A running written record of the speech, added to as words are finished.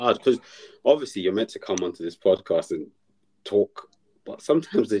hard because obviously you're meant to come onto this podcast and talk, but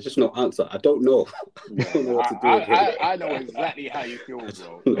sometimes there's just no answer. I don't know. Yeah, I don't know what to do with it. I know exactly how you feel,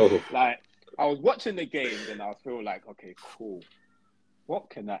 bro. No. Like, I was watching the games and I feel like, okay, cool. What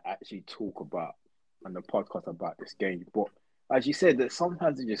can I actually talk about on the podcast about this game? But as you said, that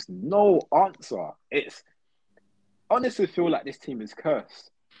sometimes there's just no answer. It's honestly feel like this team is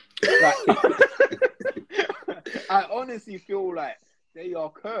cursed. Like, I honestly feel like they are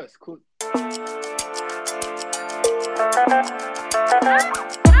cursed.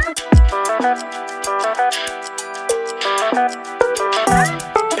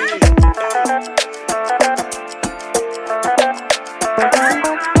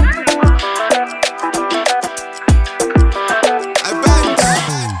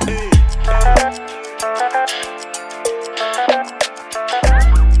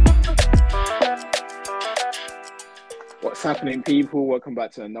 What's happening, people? Welcome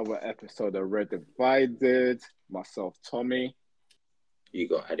back to another episode of Red Divided. Myself, Tommy. You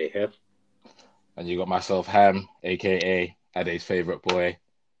got Ade here. And you got myself, Ham, aka Ade's favourite boy,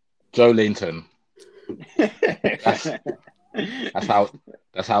 Joe Linton. That's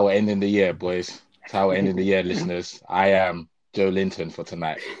how we're ending the year, boys. That's how we're ending the year, listeners. I am Joe Linton for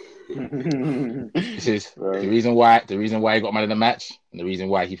tonight. This is the reason why he got man of the match, and the reason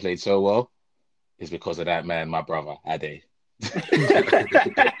why he played so well is because of that man, my brother, Ade.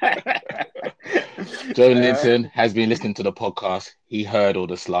 Joe Linton has been listening to the podcast. He heard all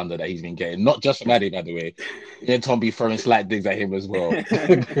the slander that he's been getting, not just from Ade, by the way. Me and Tom be throwing slight digs at him as well.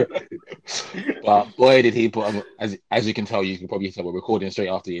 But boy, did he put, as you can tell, you can probably tell we're recording straight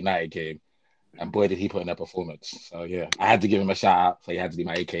after the United game, and boy, did he put in a performance. So yeah, I had to give him a shout out. So he had to be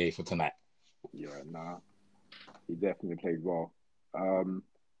my AKA for tonight. Yeah, he definitely played well.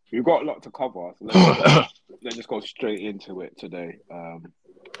 We've got a lot to cover, so let's just go straight into it today.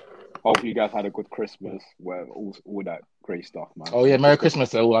 Hope you guys had a good Christmas, where all that great stuff, man. Oh yeah, Merry Christmas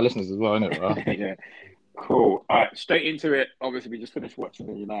to all our listeners as well, innit, bro? Yeah, cool. All right, straight into it. Obviously, we just finished watching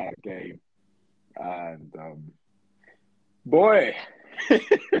the United game, and boy,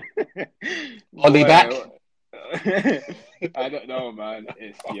 Ollie back. I don't know, man.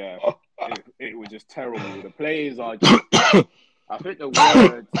 It was just terrible. The players are just. I think the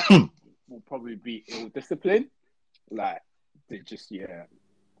word will probably be ill-disciplined. Like, they just,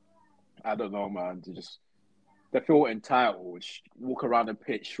 I don't know, man. They feel entitled, walk around the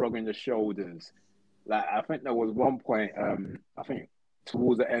pitch, shrugging their shoulders. Like, I think there was one point, I think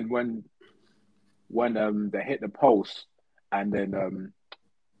towards the end when they hit the post and then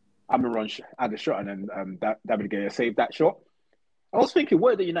Almiron had a shot and then David Gea saved that shot. I was thinking,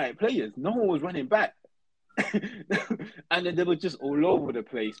 what are the United players? No one was running back. And then they were just all over the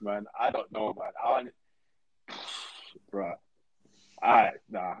place, man. I don't know, man.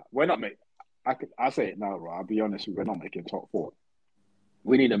 We're not making. I say it now, bro. I'll be honest, we're not making top four.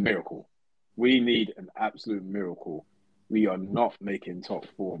 We need a miracle. We need an absolute miracle. We are not making top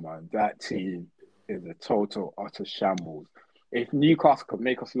four, man. That team is a total utter shambles. If Newcastle could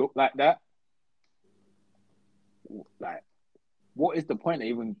make us look like that, like. What is the point of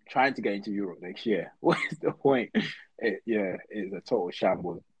even trying to get into Europe next year? What is the point? It's a total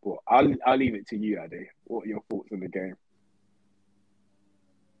shambles. But I'll leave it to you, Ade. What are your thoughts on the game?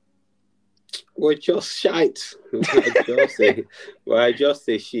 We're just shite. I just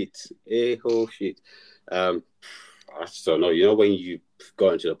say shit. A whole shit. I just don't know. You know, when you've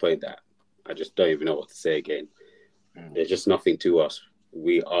gotten to the point that I just don't even know what to say again. There's just nothing to us.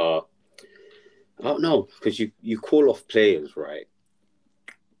 We are... I don't know, because you call off players, right?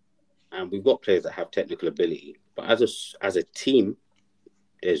 And we've got players that have technical ability, but as a team,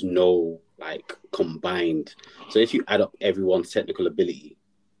 there's no like combined. So if you add up everyone's technical ability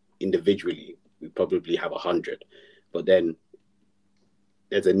individually, we probably have 100. But then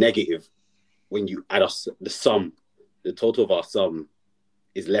there's a negative when you add us the sum. The total of our sum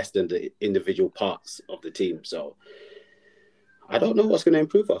is less than the individual parts of the team. So I don't know what's going to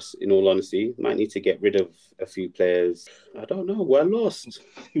improve us, in all honesty. Might need to get rid of a few players. I don't know. We're lost.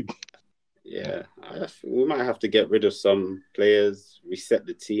 We might have to get rid of some players, reset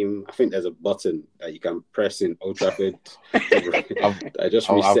the team. I think there's a button that you can press in Old Trafford that just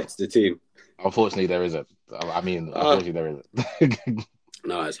resets the team. Unfortunately, there isn't. Unfortunately, there isn't.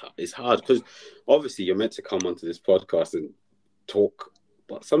 No, it's hard because obviously you're meant to come onto this podcast and talk,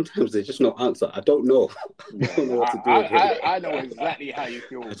 but sometimes there's just no answer. I don't know. I don't know what to do. I know exactly how you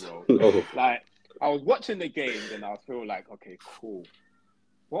feel, bro. No. Like, I was watching the games and I feel like, okay, cool.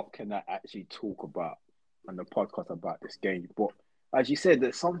 What can I actually talk about on the podcast about this game? But as you said,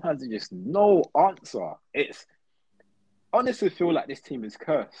 that sometimes there's just no answer. honestly feel like this team is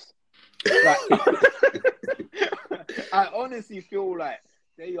cursed. Like, I honestly feel like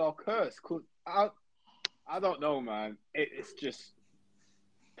they are cursed. Cause I don't know, man. It's just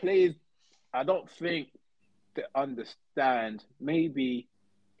players. I don't think they understand. Maybe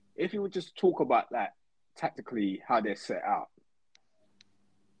if you would just talk about that tactically, how they're set out,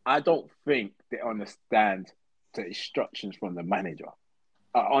 I don't think they understand the instructions from the manager.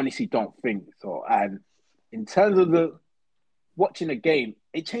 I honestly don't think so. And in terms of the watching the game,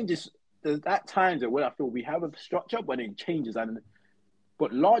 it changes. There's at times where I feel we have a structure, but it changes.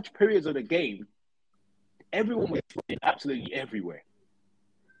 But large periods of the game, everyone was absolutely everywhere.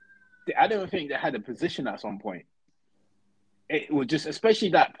 I don't think they had a position at some point. It was just, especially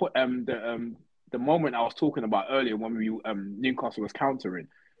that the moment I was talking about earlier when Newcastle was countering.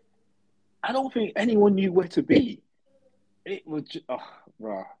 I don't think anyone knew where to be. It was just,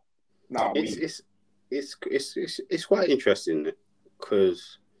 bro. No, it's quite interesting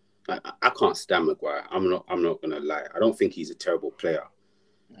because I can't stand Maguire. I'm not gonna lie. I don't think he's a terrible player,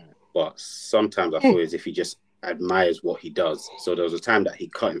 but sometimes I feel as if he just admires what he does. So there was a time that he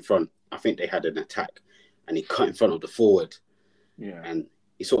cut in front. I think they had an attack, and he cut in front of the forward. Yeah, and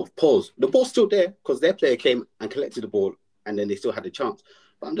he sort of paused. The ball's still there because their player came and collected the ball, and then they still had a chance.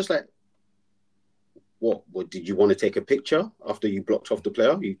 But I'm just like, what did you want to take a picture after you blocked off the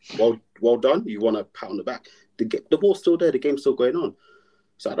player? Well done. You want to pat on the back. The ball's still there. The game's still going on.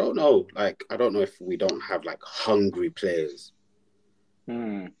 So I don't know. Like, I don't know if we don't have like hungry players.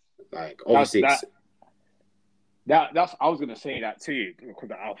 Like, obviously, that's I was gonna say that too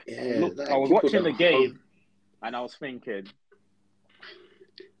because I was watching the game and I was thinking,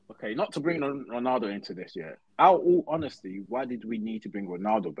 okay, not to bring Ronaldo into this yet. Out all honesty, why did we need to bring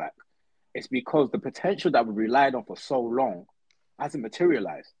Ronaldo back? It's because the potential that we relied on for so long hasn't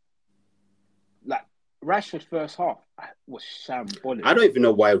materialized. Like Rashford's first half was shambolic. I don't even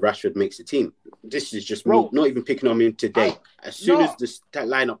know why Rashford makes the team. This is just me not even picking on him today. As soon as that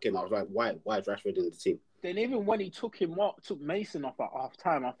lineup came out, I was like, why is Rashford in the team? Then even when he took Mason off at half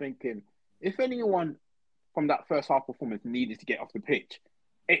time, I'm thinking, if anyone from that first half performance needed to get off the pitch,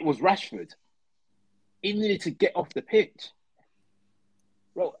 it was Rashford. He needed to get off the pitch.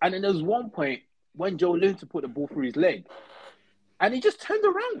 Bro, and then there was one point when Joe Linton put the ball through his leg and he just turned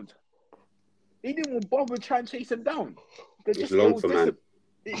around. He didn't even bother trying to chase him down. It's long for man.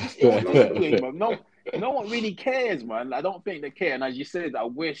 No one really cares, man. I don't think they care. And as you said, I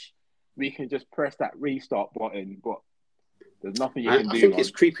wish we can just press that restart button, but there's nothing you can do. I think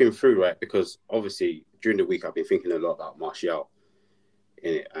it's creeping through, right? Because obviously during the week I've been thinking a lot about Martial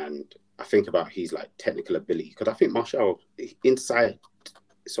in it, and I think about his like technical ability because I think Martial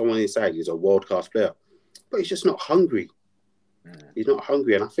someone inside is a world-class player, but he's just not hungry. He's not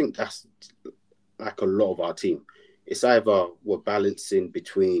hungry, and I think that's like a lot of our team. It's either we're balancing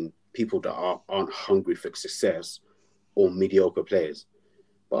between people that aren't hungry for success or mediocre players.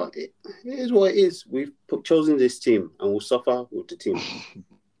 But it is what it is. We've chosen this team, and we'll suffer with the team.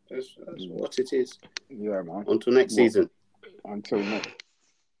 That's what it is. Yeah, man. Until next season. Until next.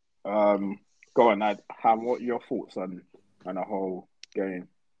 Go on, Ad. What are your thoughts on the whole game?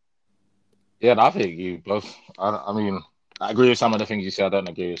 Yeah, I think you both. I mean, I agree with some of the things you said. I don't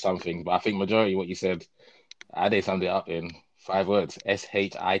agree with some things, but I think majority of what you said, I did summed it up in 5 words: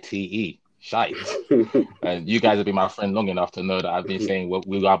 SHITE. Shite. And you guys have been my friend long enough to know that I've been saying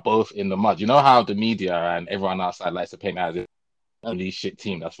we are both in the mud. You know how the media and everyone outside likes to paint as a only shit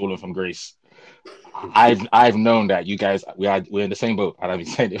team that's fallen from grace. I've known that you guys we're in the same boat, and I've been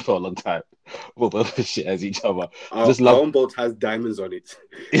saying it for a long time. We're both as shit as each other. Our own boat has diamonds on it.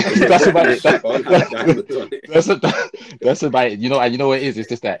 That's about it. That's about it. You know what it is? It's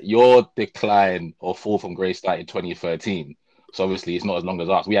just that your decline or fall from grace started in 2013. So obviously it's not as long as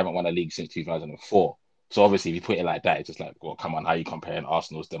us. We haven't won a league since 2004. So obviously if you put it like that, it's just like, well, come on, how are you comparing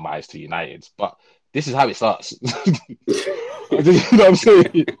Arsenal's demise to United's? But this is how it starts. You know what I'm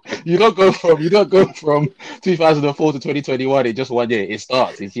saying? You don't go from 2004 to 2021 in just 1 year. It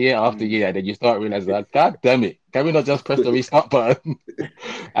starts. It's year after year, and then you start realizing, like, God damn it, can we not just press the restart button?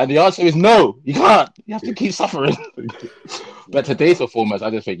 And the answer is no, you can't. You have to keep suffering. But today's performance, I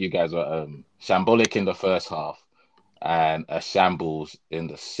just think you guys were shambolic in the first half and a shambles in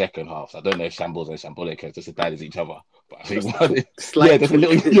the second half. So I don't know if shambles and shambolic are just as bad as each other. But I think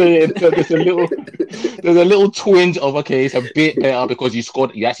there's a little twinge of it's a bit better because you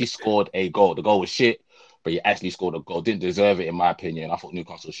actually scored a goal. The goal was shit, but you actually scored a goal. Didn't deserve it in my opinion. I thought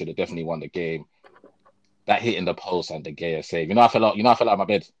Newcastle should have definitely won the game. That hit in the post and the Gea save. I fell out of my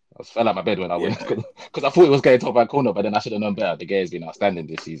bed. I fell out of my bed when I went because I thought it was going top right corner, but then I should have known better. The Gea's been outstanding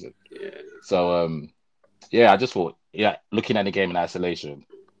this season. Yeah. So I just thought yeah, looking at the game in isolation,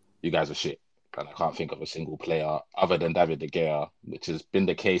 you guys are shit. And I can't think of a single player other than David De Gea, which has been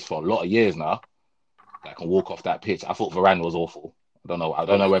the case for a lot of years now, that can walk off that pitch. I thought Varane was awful. I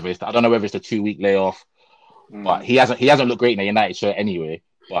don't know whether it's the 2 week layoff, but he hasn't looked great in a United shirt anyway.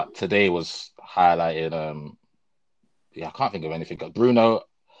 But today was highlighted. Yeah, I can't think of anything. Bruno,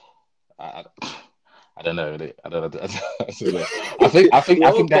 I don't know. I don't know. I think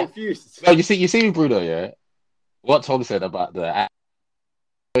that. Confused. No, you see with Bruno, yeah. What Tom said about the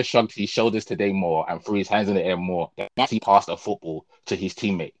shrugged his shoulders today more and threw his hands in the air more than he passed a football to his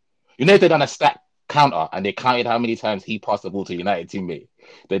teammate. You know, if they done a stat counter and they counted how many times he passed the ball to a United teammate,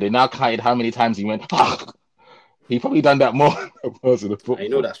 they now counted how many times he went. He probably done that more than the football. I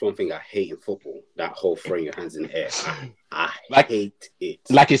know that's one thing I hate in football. That whole throwing your hands in the air. I hate it.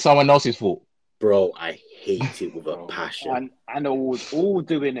 Like it's someone else's fault. Bro, I hate it with a passion. And I was all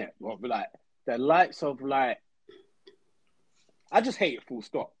doing it. But like the likes of like, I just hate it. Full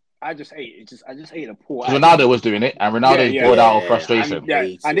stop. I just hate it. I just hate the poor. Ronaldo was doing it, and Ronaldo poured out of frustration.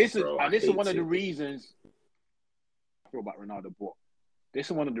 And this is one of the reasons I feel about Ronaldo. But this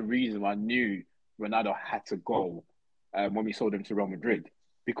is one of the reasons I knew Ronaldo had to go when we sold him to Real Madrid,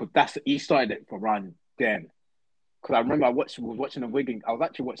 because he started it for Ron then. Because I remember I was watching a Wigan. I was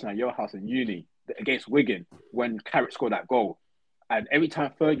actually watching at your house in uni against Wigan when Carrick scored that goal, and every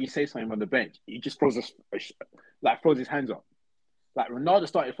time Fergie says something on the bench, he just throws his hands up. Like Ronaldo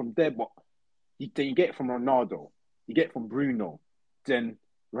started from there, but then you get it from Ronaldo, you get it from Bruno, then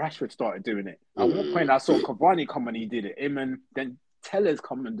Rashford started doing it. At one point, I saw Cavani come and he did it. Him and then Tellers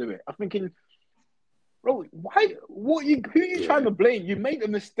come and do it. I'm thinking, bro, why? Who are you trying to blame? You made a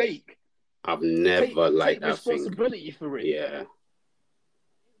mistake. I've never liked that responsibility for it. Yeah.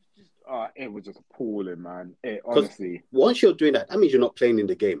 It was just appalling, man. Honestly. Once you're doing that means you're not playing in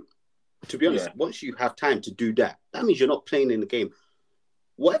the game. To be honest, once you have time to do that means you're not playing in the game.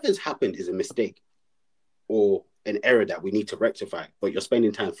 Whatever's happened is a mistake or an error that we need to rectify, but you're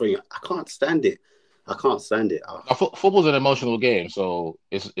spending time throwing it. I can't stand it. Football's an emotional game, so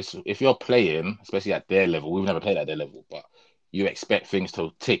it's if you're playing, especially at their level, we've never played at their level, but you expect things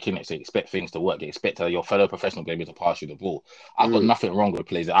to tick in it, so you expect things to work. You expect your fellow professional player to pass you the ball. I've got nothing wrong with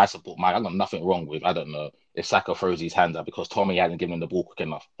players that I support. I've got nothing wrong with, I don't know, if Saka throws his hands up because Tommy hasn't given him the ball quick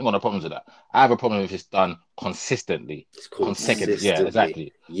enough. I've got no problems with that. I have a problem if it's done consistently. Consecutively. Yeah,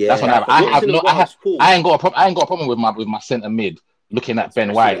 exactly. Yeah. That's what I ain't got a problem with my centre mid looking at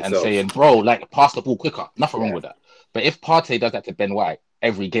Ben White and saying, bro, like, pass the ball quicker. Nothing wrong with that. But if Partey does that to Ben White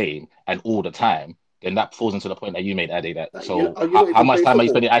every game and all the time, then that falls into the point that you made, Ade. How much time are you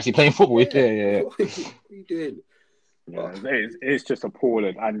spending actually playing football? Yeah. What are you doing? Yeah, it's just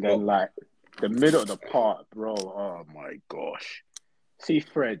appalling. And then, like, the middle of the park, bro, oh my gosh. See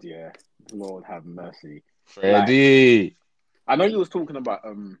Fred, yeah. Lord have mercy. Freddie. Like, I know you was talking about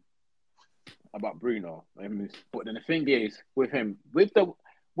Bruno, but then the thing is, with him, with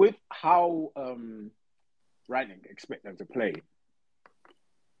how Rangnick expect them to play,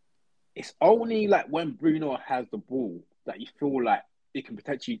 it's only like when Bruno has the ball that you feel like it can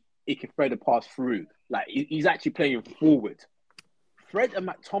thread a pass through. Like he's actually playing forward. Fred and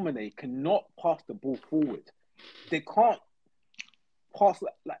McTominay cannot pass the ball forward. They can't pass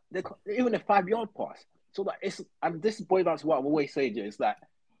like they can't, even a 5-yard pass. So that and this boils down to what I always say, is that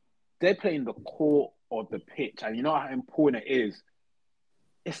they're playing the core of the pitch, and you know how important it is.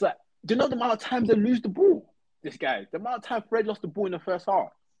 It's like, do you know the amount of times they lose the ball? The amount of time Fred lost the ball in the first half.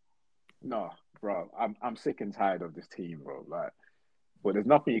 No, bro, I'm sick and tired of this team, bro. Like, but there's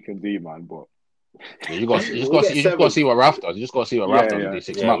nothing you can do, man. But you just got to see what Ralph does. You just got to see what Ralph does in these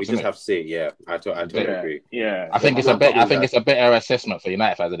 6 months. We just have to see. Yeah, I totally agree. Yeah, I think it's a better assessment for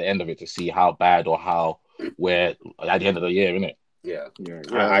United fans at the end of it to see how bad or how we're at the end of the year, isn't it? Yeah.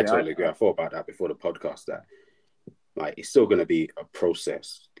 I totally agree. I thought about that before the podcast. That like it's still going to be a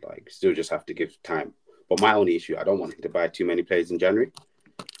process. Like, still just have to give time. But my only issue, I don't want him to buy too many players in January.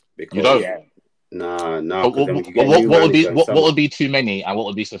 Because, you don't? No. What would be too many, and what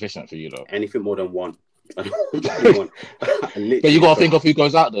would be sufficient for you, though? Anything more than one. But you got to think of who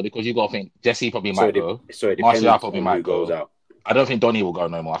goes out, though, because you got to think Jesse probably might go. Martial probably might go. Goes out. I don't think Donny will go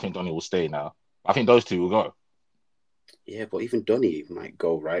no more. I think Donny will stay now. I think those two will go. Yeah, but even Donny might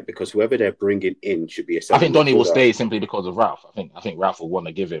go, right? Because whoever they're bringing in should be a. I think Donny will stay simply because of Ralph. I think Ralph will want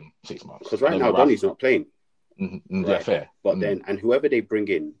to give him 6 months. Because right now Donny's not playing. Mm-hmm. Yeah, fair. But then, and whoever they bring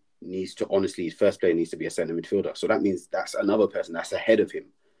in needs to, honestly, his first player needs to be a centre midfielder. So that means that's another person that's ahead of him.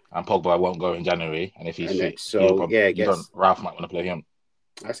 And Pogba won't go in January, and if he's fit, Ralph might want to play him.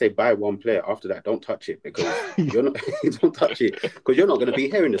 I say buy one player. After that, don't touch it, because you're not. Don't touch it, because you're not going to be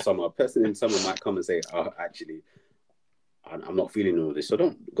here in the summer. A person in summer might come and say, "Oh, actually, I'm not feeling all this, so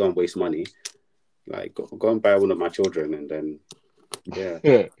don't go and waste money. Like, go and buy one of my children, and then, yeah.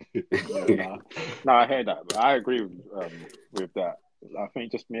 No, I hear that, but I agree with that. I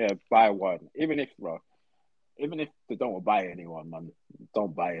think just buy one, even if they don't buy anyone, man,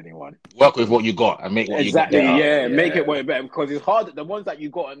 don't buy anyone. Work with what you got and make what exactly, you got better. Yeah, make it way better, because it's hard. The ones that you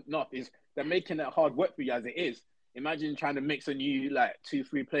got enough they're making it hard work for you as it is. Imagine trying to mix a new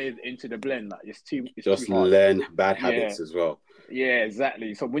 2-3 players into the blend. Like it's too hard. Learn bad habits as well. Yeah,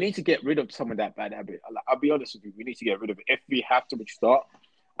 exactly. So we need to get rid of some of that bad habit. I'll be honest with you, we need to get rid of it. If we have to restart,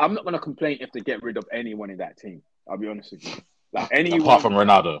 I'm not going to complain if they get rid of anyone in that team. I'll be honest with you. Like anyone apart from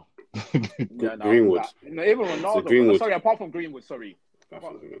Ronaldo. Greenwood. Even Ronaldo. Greenwood. Sorry, apart from Greenwood. Sorry.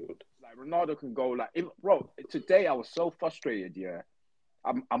 Ronaldo can go. Bro, today I was so frustrated. Yeah,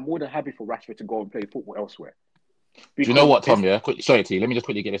 I'm more than happy for Rashford to go and play football elsewhere. Do you know what, Tom? Yeah, sorry, T. Let me just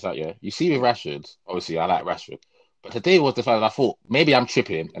quickly get this out. Yeah, you see with Rashford. Obviously, I like Rashford, but today was the fact that I thought maybe I'm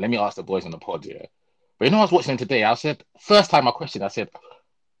tripping, and let me ask the boys on the pod. Yeah, but I was watching him today. I said first time I questioned. I said,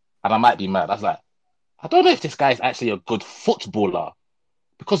 and I might be mad. I was like, I don't know if this guy is actually a good footballer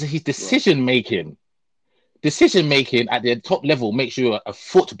because of his decision making. Decision making at the top level makes you a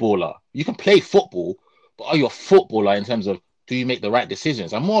footballer. You can play football, but are you a footballer in terms of do you make the right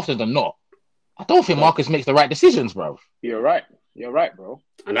decisions? And more often than not, I don't think Marcus makes the right decisions, bro. You're right, bro.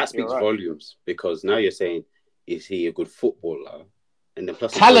 And that speaks volumes, because now you're saying, is he a good footballer? And then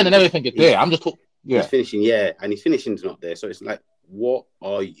plus talent and everything is there. I'm just talking. He's finishing, and his finishing's not there. So it's like, what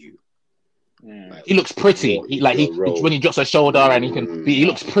are you? Like, he looks pretty. When he drops a shoulder and he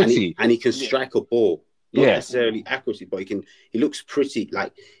looks pretty, and he can strike a ball. Not necessarily accuracy, but he looks pretty,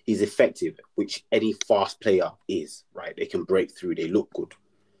 like he's effective, which any fast player is, right? They can break through, they look good,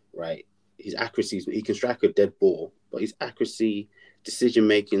 right? His accuracy, he can strike a dead ball, but his accuracy, decision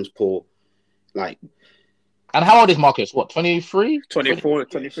making's poor. Like, and how old is Marcus? What, 23? 24 now?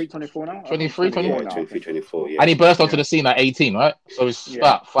 23, 24, yeah. And he burst onto the scene at 18, right? So it's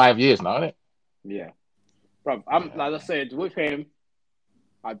about 5 years now, isn't it? Yeah. Bro, like I said, with him,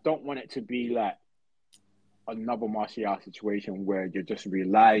 I don't want it to be like another Martial situation where you're just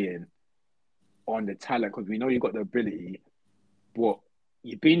relying on the talent, because we know you've got the ability, but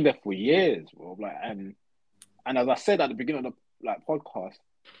you've been there for years, bro. Like, and as I said at the beginning of the podcast,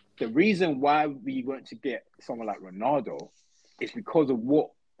 the reason why we weren't to get someone like Ronaldo is because of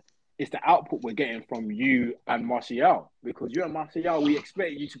it's the output we're getting from you and Martial. Because you and Martial, we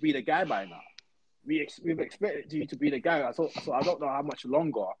expect you to be the guy by now. We've expected you to be the guy. So I don't know how much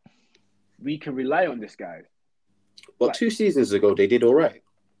longer we can rely on this guy. But 2 seasons ago, they did all right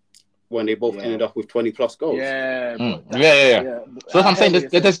when they both ended up with 20 plus goals. Yeah. So that's what I'm saying.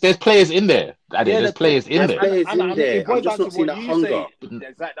 There's players in there. There's players in there. I'm just not seeing that hunger.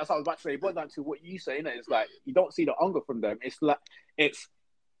 That's what I was about to say. It boils down to what you say. It's like you don't see the hunger from them. It's like I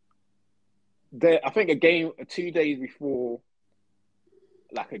think 2 days before,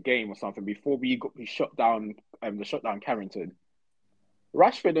 like a game or something, before we shut down Carrington,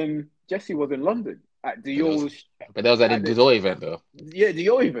 Rashford and Jesse was in London at Dior. But that was at the Dior event, though. Yeah,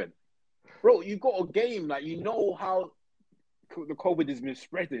 Dior event. Bro, you got a game, like, you know how the COVID has been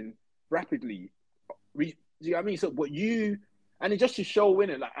spreading rapidly. Do you know what I mean? So, and it's just to show,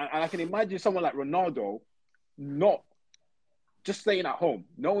 innit? Like, and I can imagine someone like Ronaldo not just staying at home,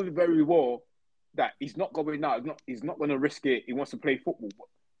 knowing very well that he's not going out, he's not going to risk it. He wants to play football. But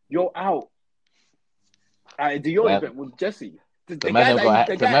you're out at the Dior event with Jesse. The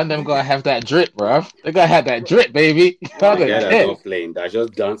man them gotta have that drip, bro. They gotta have that drip, baby. That's not playing. That's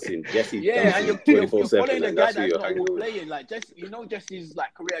just dancing. Jesse dancing and you're 24/7. following the guy that's not playing. Like Jesse, Jesse's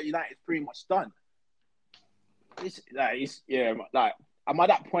like career at United is pretty much done. I'm at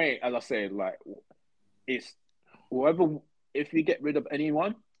that point, as I said, like it's whoever. If we get rid of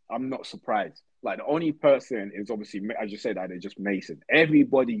anyone, I'm not surprised. Like the only person is obviously, as you said, that they're just Mason.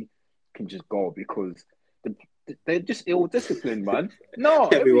 Everybody can just go because they're just ill-disciplined, man. No,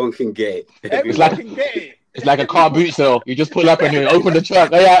 everyone can get it. Everyone can get it. It's like a car boot sale. You just pull up and you open the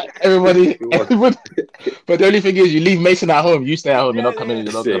trunk. Everybody. But the only thing is, you leave Mason at home. You stay at home. You're not coming in.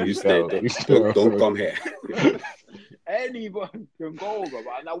 You stay. Don't come here. Anyone can go, bro.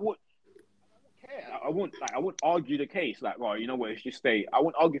 And I wouldn't care. I wouldn't argue the case. Like, well, you know what? It's just stay. I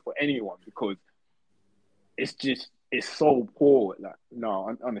wouldn't argue for anyone because it's so poor. Like,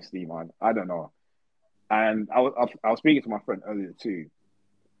 no, honestly, man, I don't know. And I was speaking to my friend earlier too,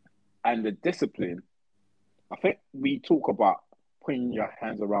 and the discipline. I think we talk about putting your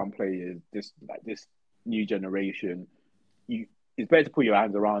hands around players. This new generation, it's better to put your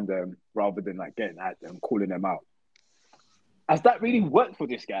hands around them rather than like getting at them, calling them out. Has that really worked for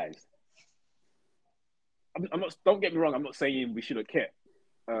these guys? I'm not. Don't get me wrong. I'm not saying we should have kept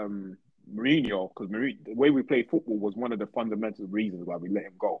Mourinho because the way we played football was one of the fundamental reasons why we let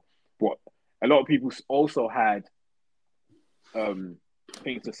him go. But a lot of people also had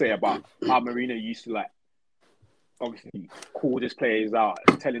things to say about how Mourinho used to obviously call his players out,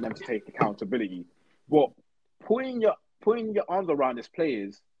 telling them to take accountability. But putting your arms around his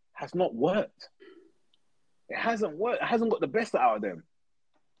players has not worked. It hasn't worked. It hasn't got the best out of them.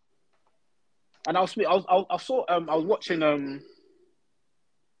 And I was watching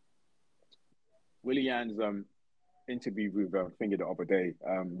Willian's interview with Finger the other day,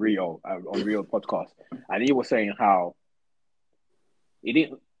 Rio on Rio podcast, and he was saying how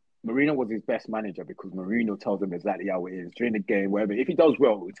Mourinho was his best manager because Mourinho tells him exactly how it is during the game. Whatever, if he does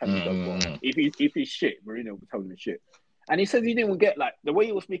well, he'll tell him he does well. If he's shit, Mourinho will tell him he's shit. And he says he didn't get the way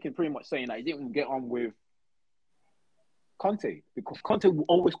he was speaking, pretty much saying that he didn't get on with Conte because Conte will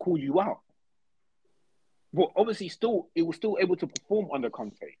always call you out. But obviously, he was still able to perform under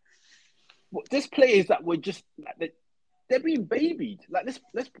Conte. But these players that were just they're being babied. Let's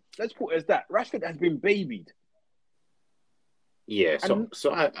put it as that. Rashford has been babied. Yeah,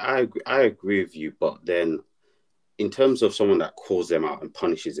 so I agree with you, but then in terms of someone that calls them out and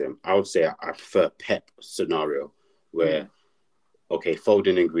punishes them, I would say I prefer Pep scenario where, okay,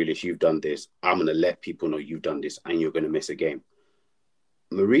 Foden and Grealish, you've done this. I'm going to let people know you've done this and you're going to miss a game.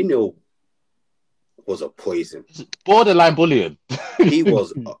 Mourinho was a poison. Borderline bullying. He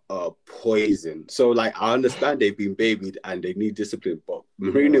was a poison. So, I understand they've been babied and they need discipline, but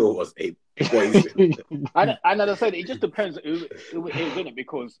Mourinho was a poison. and as I said, it just depends who in it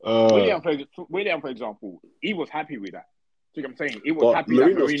because Willian, for example, he was happy with that. See what I'm saying? He was happy that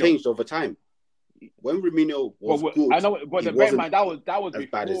Mourinho's changed over time. When Mourinho was good, I know, but the bear man, that was as before.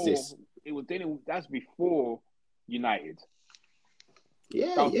 Bad as this. It was that's before United.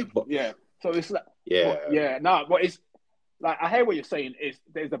 Yeah. So it's but it's I hear what you're saying.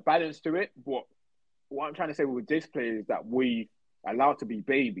 There's a balance to it, but what I'm trying to say with this player is that we allowed to be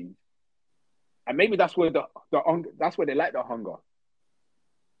babies, and maybe that's where that's where they like the hunger.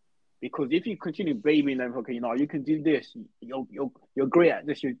 Because if you continue babying them, okay, you can do this. You're great at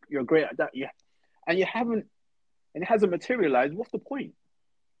this. You're great at that. Yeah, and you haven't, and it hasn't materialized. What's the point?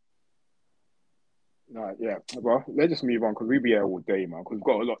 No, yeah. Well, let's just move on because we'll be here all day, man. Because we've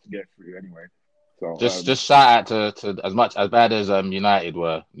got a lot to get through anyway. So just shout out to as much as bad as United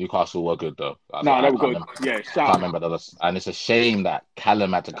were, Newcastle were good though. They were good. Yeah, I can't remember the others. And it's a shame that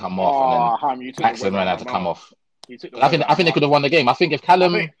Callum had to come off and then Maximin had to come off. I think they could have won the game. I think if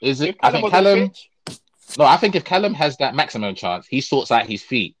Callum I think if Callum has that maximum chance, he sorts out his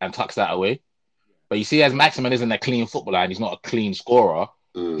feet and tucks that away. But you see, as Maximin isn't a clean footballer and he's not a clean scorer,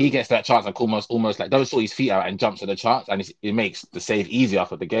 he gets that chance and almost don't sort his feet out and jumps to the chance, and it makes the save easier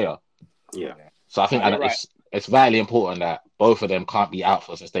for De Gea. Yeah. So I think it's vitally important that both of them can't be out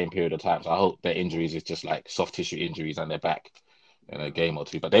for a sustained period of time. So I hope their injuries is just soft tissue injuries and they're back in a game or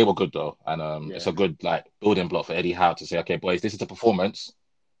two. But they were good though, and it's a good building block for Eddie Howe to say, okay, boys, this is the performance.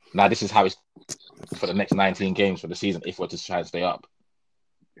 Now this is how it's for the next 19 games for the season if we're to try and stay up.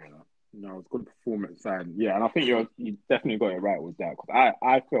 Yeah, no, it's good performance, and I think you definitely got it right with that because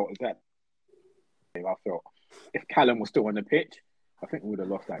I felt that if Callum was still on the pitch, I think we would have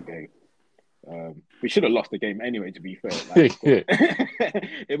lost that game. We should have lost the game anyway, to be fair.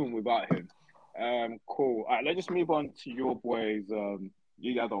 Even without him. Cool. All right, let's just move on to your boys.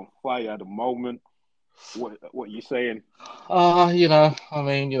 You guys on fire at the moment. What are you saying?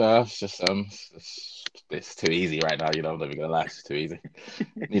 It's just it's too easy right now. I'm not even gonna lie, it's too easy.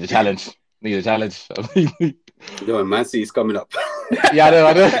 Need a challenge. Man City's coming up. Yeah,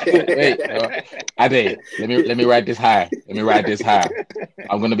 I know. Wait, Ade, let me ride this high.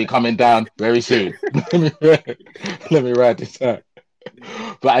 I'm gonna be coming down very soon. let me ride this high.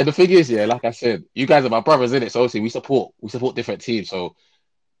 But the thing is, like I said, you guys are my brothers, innit? So obviously we support different teams. So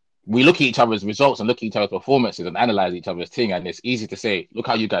we look at each other's results and look at each other's performances and analyze each other's thing. And it's easy to say, look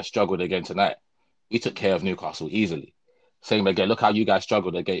how you guys struggled again tonight. We took care of Newcastle easily. Same again, look how you guys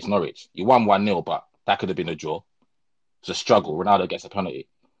struggled against Norwich. You won 1-0, but that could have been a draw. It's a struggle. Ronaldo gets a penalty.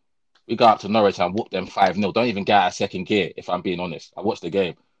 We go up to Norwich and whoop them 5-0. Don't even get out of second gear, if I'm being honest. I watched the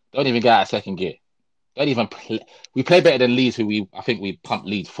game. Don't even get out of second gear. Don't even play. We play better than Leeds, I think we pumped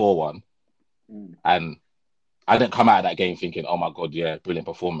Leeds 4-1. And I didn't come out of that game thinking, oh my God, yeah, brilliant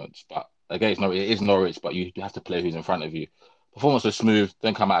performance. But against Norwich, it is Norwich, but you have to play who's in front of you. Performance was smooth,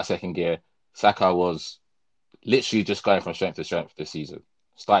 then come out of second gear. Saka was literally just going from strength to strength this season.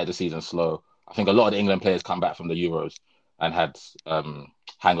 Started the season slow. I think a lot of the England players come back from the Euros and had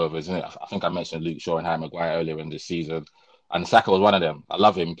hangovers. In it. I think I mentioned Luke Shaw and Harry Maguire earlier in this season. And Saka was one of them. I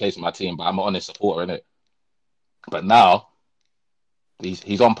love him. He plays for my team, but I'm an honest supporter, innit? But now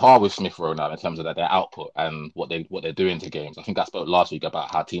he's on par with Smith Rowe now in terms of their output and what they're doing to games. I think I spoke last week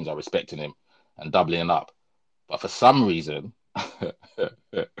about how teams are respecting him and doubling up. But for some reason,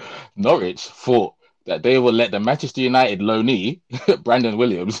 Norwich thought that they will let the Manchester United loanee, Brandon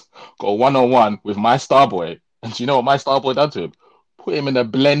Williams, go one-on-one with my star boy. And do you know what my star boy done to him? Put him in a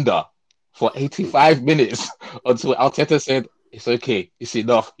blender for 85 minutes until Arteta said, it's okay, it's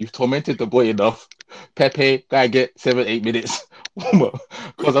enough. You've tormented the boy enough. Pepe, go and get 7-8 minutes.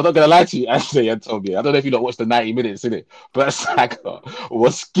 Because I'm not going to lie to you, Ashley and Tommy. I don't know if you don't watch the 90 minutes, innit? But Saka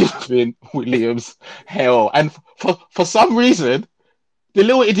was giving Williams hell. And for some reason, the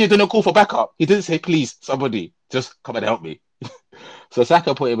little idiot didn't call for backup. He didn't say, please, somebody, just come and help me. So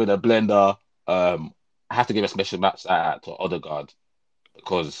Saka put him in a blender. I have to give a special shout out to Odegaard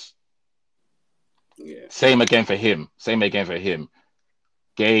because same again for him.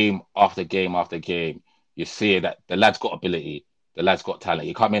 Game after game after game, you see that the lad's got ability. The lad's got talent.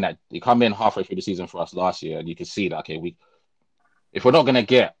 He come in halfway through the season for us last year, and you can see that if we're not gonna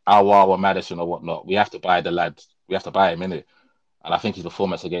get our Maddison or whatnot, we have to buy the lad. We have to buy him, innit? And I think his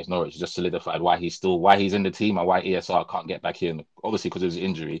performance against Norwich just solidified why he's in the team and why ESR can't get back in. Obviously because of his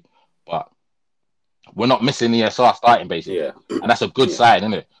injury, but we're not missing ESR starting basically, and that's a good sign,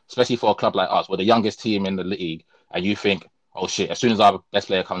 isn't it? Especially for a club like us, we're the youngest team in the league, and you think, oh shit, as soon as our best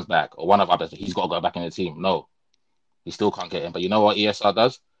player comes back, or one of our best, he's got to go back in the team. No, he still can't get in. But you know what ESR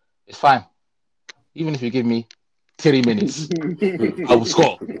does? It's fine. Even if you give me 30 minutes, I will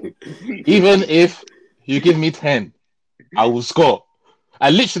score. Even if you give me 10, I will score.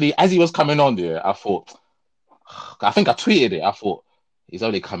 And literally, as he was coming on there, I think I tweeted it. I thought, he's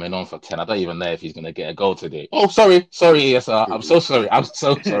only coming on for 10. I don't even know if he's going to get a goal today. Oh, sorry, ESR. I'm so sorry. I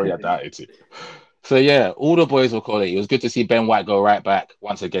doubted it. So yeah, all the boys will call it. It was good to see Ben White go right back.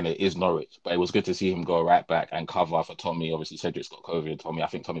 Once again, it is Norwich, but it was good to see him go right back and cover for Tommy. Obviously, Cedric's got COVID. I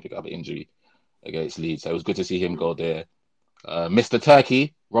think Tommy picked up an injury against Leeds. So it was good to see him go there. Mr.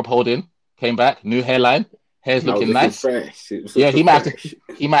 Turkey, Rob Holding, came back. New hairline. Hair's looking nice. Yeah, he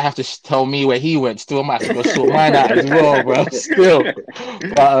might have to tell me where he went. Still, I might have to go sort mine out as well, bro. Still,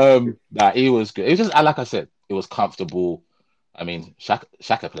 but he was good. It was just like I said, it was comfortable. I mean,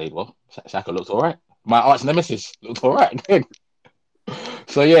 Shaka played well. Shaka looked all right. My arch nemesis looked all right.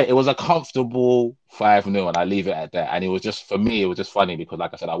 So yeah, it was a comfortable 5-0, and I leave it at that. And it was just, for me, it was just funny because,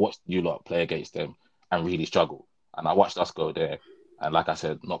 like I said, I watched you lot play against them and really struggle, and I watched us go there. And like I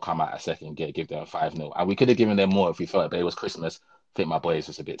said, not come out a second, give them 5-0. And we could have given them more if we felt, but it was Christmas. I think my boys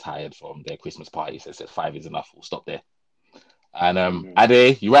was a bit tired from their Christmas party, so they said 5 is enough. We'll stop there. And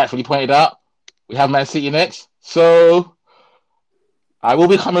Ade, you rightfully pointed out, we have Man City next. So I will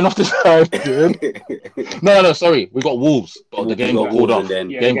be coming off this side. No, sorry. We got Wolves, but the game got called off. Then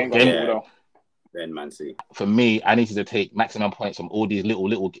Man City. For me, I needed to take maximum points from all these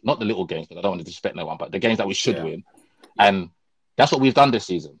little, not the little games, because I don't want to disrespect no one, but the games that we should win. And that's what we've done this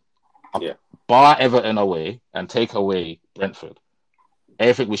season. Bar Everton away and take away Brentford.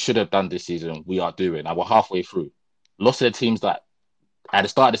 Everything we should have done this season, we are doing. And we're halfway through. Lost to the teams that at the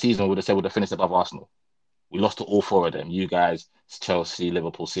start of the season would have finished above Arsenal. We lost to all 4 of them. You guys, Chelsea,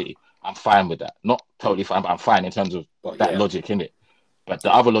 Liverpool, City. I'm fine with that. Not totally fine, but I'm fine in terms of that logic, innit? But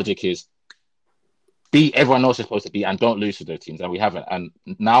the other logic is beat everyone else is supposed to beat and don't lose to those teams. And we haven't. And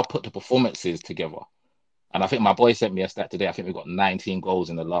now put the performances together. And I think my boy sent me a stat today. I think we got 19 goals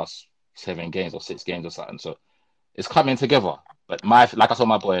in the last 7 games or 6 games or something. So it's coming together. But like I told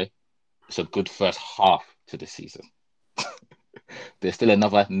my boy, it's a good first half to the season. There's still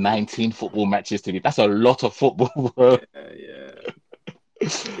another 19 football matches to be. That's a lot of football, bro. Yeah.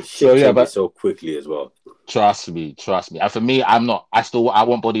 So yeah, but so quickly as well. Trust me. And for me, I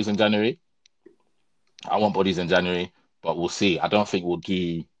want bodies in January. But we'll see. I don't think we'll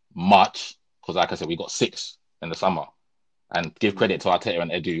do much. Because like I said, we got 6 in the summer. And give credit to Arteta and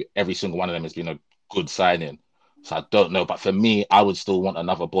Edu, every single one of them has been a good signing. So I don't know. But for me, I would still want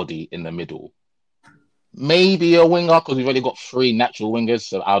another body in the middle. Maybe a winger, because we've only got 3 natural wingers.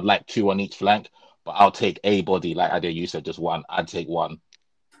 So I would like 2 on each flank. But I'll take a body. Like Ade, you said, just 1. I'd take 1.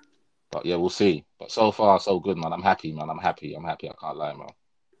 But yeah, we'll see. But so far, so good, man. I'm happy, man. I'm happy. I can't lie, man.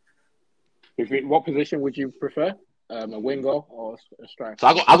 What position would you prefer? A winger or a striker? So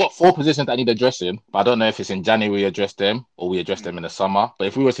I got 4 positions that need addressing, but I don't know if it's in January we address them or we address them in the summer. But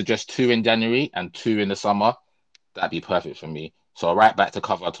if we were to address 2 in January and 2 in the summer, that'd be perfect for me. So right back to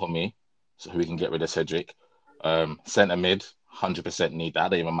cover Tommy, so we can get rid of Cedric. Centre mid, 100% need that. I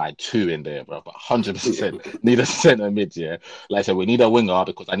don't even mind 2 in there, bro, but 100% need a centre mid, yeah. Like I said, we need a winger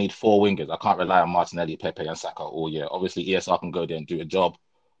because I need 4 wingers. I can't rely on Martinelli, Pepe and Saka all year. Obviously, ESR can go there and do a job,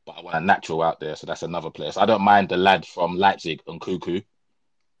 but I want a natural out there, so that's another player. So I don't mind the lad from Leipzig, Nkunku.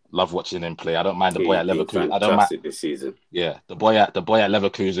 Love watching him play. I don't mind the boy at He's Leverkusen. I don't mind. fantastic this season. Yeah, the boy at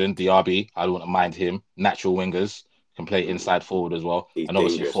Leverkusen, DRB. I don't mind him. Natural wingers can play inside forward as well. He's And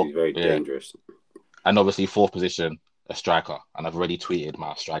obviously dangerous. He's very dangerous. And obviously fourth position, a striker. And I've already tweeted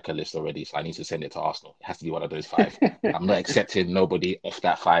my striker list already, so I need to send it to Arsenal. It has to be one of those 5. I'm not accepting nobody off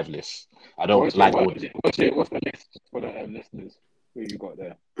that 5 list. I don't What's like. the list for the listeners? Who you got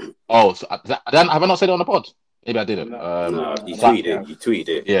there? Oh, so have I not said it on the pod? Maybe I didn't. No, you tweeted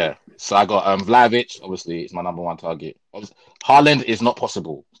it. Yeah. So I got Vlahovic. Obviously, it's my number 1 target. Haaland is not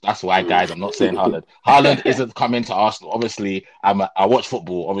possible. That's why, guys, I'm not saying Haaland. Haaland isn't coming to Arsenal. Obviously, I watch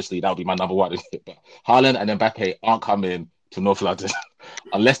football. Obviously, that would be my number 1. But Haaland and Mbappe aren't coming to North London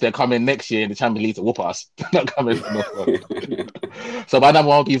unless they're coming next year in the Champions League to whoop us. They're not coming to North London. So my number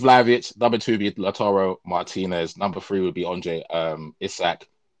 1 would be Vlahovic. Number 2 would be Lautaro Martinez. Number 3 would be Andre Isak.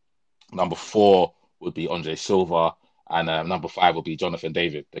 Number 4 would be Andre Silva, and number 5 would be Jonathan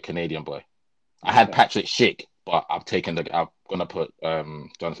David, the Canadian boy. I had Patrick Schick, but I'm gonna put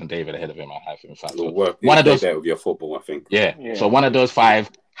Jonathan David ahead of him. I have in fact. So one of those with your football, I think. Yeah. So one of those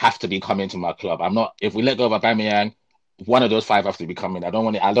 5 have to be coming to my club. I'm not. If we let go of Aubameyang, one of those 5 have to be coming. I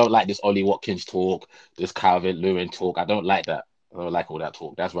don't like this Ollie Watkins talk, this Calvin Lewin talk. I don't like that. I don't like all that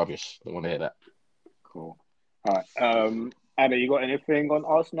talk. That's rubbish. I don't want to hear that. Cool. All right. Anna, you got anything on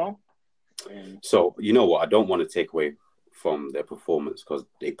Arsenal? So, you know what? I don't want to take away from their performance because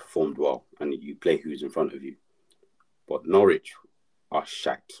they performed well and you play who's in front of you. But Norwich are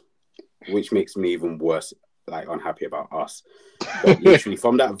shacked, which makes me even worse, like unhappy about us. But literally,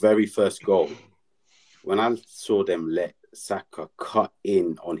 from that very first goal, when I saw them let Saka cut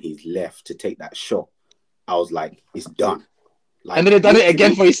in on his left to take that shot, I was like, it's done. Like, and then they done it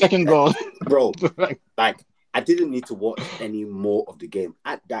again for his second goal. Bro, like, I didn't need to watch any more of the game.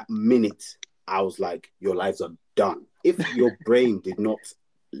 At that minute, I was like, your lives are done. If your brain did not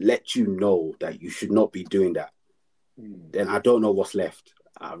let you know that you should not be doing that, then I don't know what's left.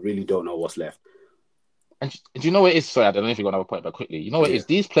 I really don't know what's left. And do you know what it is? Sorry, I don't know if you're going to have a point, but quickly. You know what it is?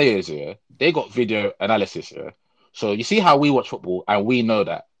 These players here, they got video analysis here. So you see how we watch football and we know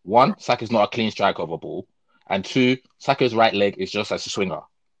that, 1, Saka's not a clean striker of a ball. And 2, Saka's right leg is just as a swinger.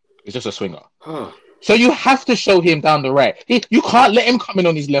 It's just a swinger. So you have to show him down the right. You can't let him come in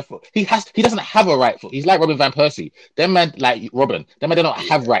on his left foot. He doesn't have a right foot. He's like Robin van Persie. Them man like Robin. Them man they don't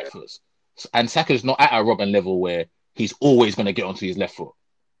have right foots. And Saka's not at a Robin level where he's always going to get onto his left foot.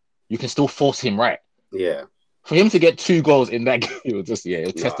 You can still force him right. Yeah. For him to get 2 goals in that game, it was just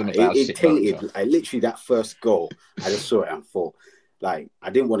testament to how shit tainted. I literally that first goal, I just saw it and thought, like, I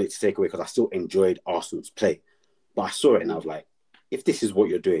didn't want it to take away because I still enjoyed Arsenal's play, but I saw it and I was like, if this is what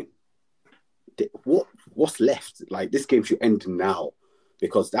you're doing, what's left? Like, this game should end now,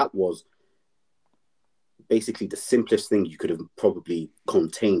 because that was basically the simplest thing you could have probably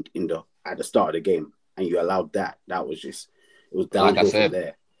contained at the start of the game, and you allowed that. That was just, it was downhill from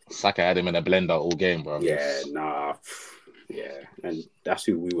there. Saka had him in a blender all game, bro. Yeah, and that's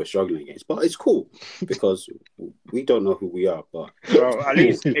who we were struggling against. But it's cool because we don't know who we are. But at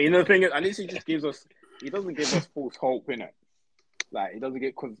least the thing is, at least he doesn't give us false hope in it. Like, he doesn't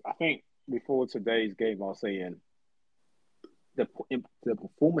get, because I think before today's game, I was saying the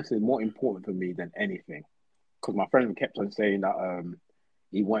performance is more important for me than anything. Because my friend kept on saying that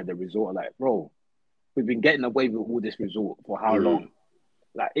he wanted the result. Like, bro, we've been getting away with all this result for how long?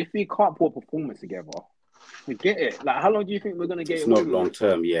 Like, if we can't put a performance together, forget it. Like, how long do you think we're going to get away with it? It's not long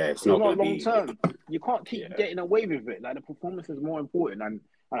term, it's not long term. You can't keep getting away with it. Like, the performance is more important. And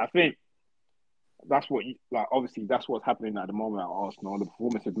I think that's what, obviously, that's what's happening at the moment at Arsenal. The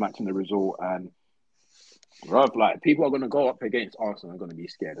performance is matching the result. And, like, people are going to go up against Arsenal and going to be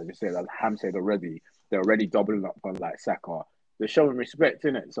scared. As I said, as Ham said already, they're already doubling up on, like, Saka. They're showing respect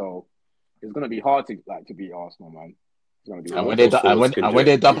in it. So it's going to be hard to beat Arsenal, man. And when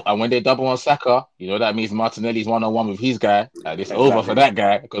they double on Saka, you know that means Martinelli's 1-on-1 with his guy, and it's over for that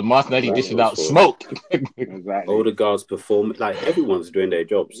guy because Martinelli dishing out smoke. Exactly. All the guards perform, like, everyone's doing their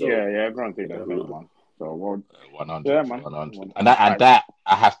job. So. Everyone's doing their job, man. So 100, yeah, man. 100. And that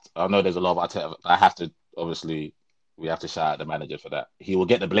I know there's a lot of I have to, obviously, we have to shout out the manager for that. He will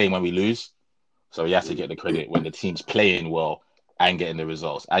get the blame when we lose, so he has to get the credit when the team's playing well and getting the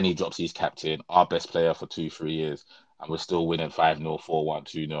results. And he drops his captain, our best player for 2-3 years. And we're still winning 5-0,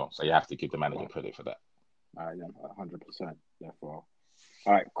 4-1, 2-0. So you have to give the manager credit for that. 100%. Therefore.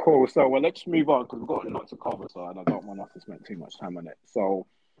 All right, cool. So, let's move on because we've got a lot to cover. So, and I don't want us to spend too much time on it. So,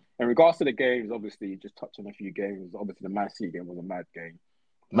 in regards to the games, obviously, just touch on a few games. Obviously, the Man City game was a mad game.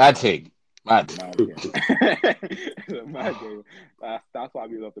 Mad thing. Mad. Mad game. It's a mad game. That's why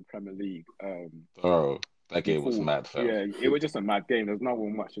we love the Premier League. Bro, that game was mad, fam. Yeah, it was just a mad game. There's not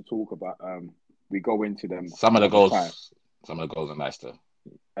much to talk about. We go into them. Some of the goals are nice though.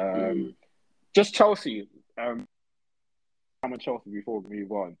 Just Chelsea. I'm a Chelsea before we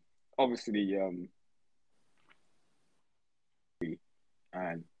move on. Obviously,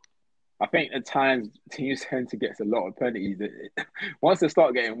 and I think at times teams tend to get a lot of penalties. Once they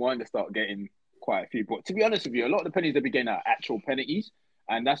start getting one, they start getting quite a few. But to be honest with you, a lot of the penalties they be getting are actual penalties,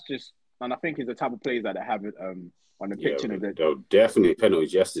 and I think it's the type of players that they have on the pitch. There were definitely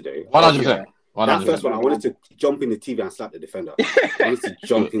penalties yesterday. 100%. That first one, I wanted to jump in the TV and slap the defender. I wanted to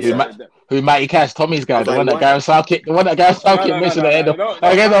jump inside. Who Matty Cash, Tommy's guy, the one that Gareth Southgate missed in the head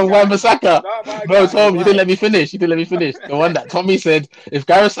against Wan-Bissaka. No, Tom, you didn't let me finish. The one that Tommy said, if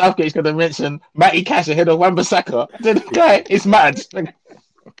Gareth Southgate's going to mention Matty Cash ahead of Wan-Bissaka, then the guy is mad.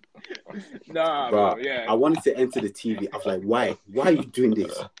 Bro, yeah. I wanted to enter the TV. I was like, why? Why are you doing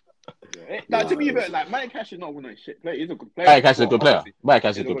this? To be fair, like Matty Cash is not one of shit player. He's a good player. Matty Cash is a good player. Matty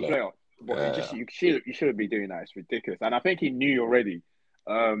Cash is a good player. But you shouldn't be doing that. It's ridiculous. And I think he knew already.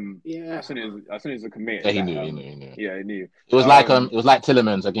 As soon as the commit. Yeah, he knew. Yeah, he knew. It was like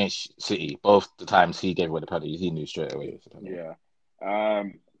Tillemans against City. Both the times he gave away the penalty, he knew straight away. Yeah.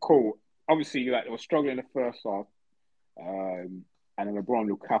 Cool. Obviously, they were struggling in the first half. And then LeBron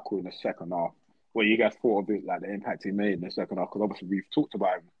Lukaku in the second half. What you guys thought of it, like the impact he made in the second half? Because obviously we've talked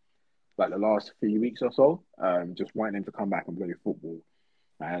about him like the last few weeks or so. Just wanting him to come back and play football.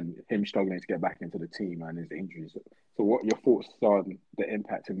 And him struggling to get back into the team and his injuries. So what are your thoughts on the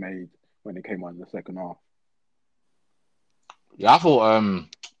impact he made when he came on in the second half? Yeah, I thought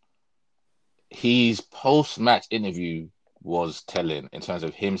his post-match interview was telling in terms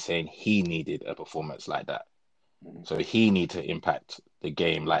of him saying he needed a performance like that. Mm-hmm. So he needed to impact the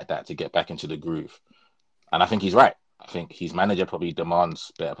game like that to get back into the groove. And I think he's right. I think his manager probably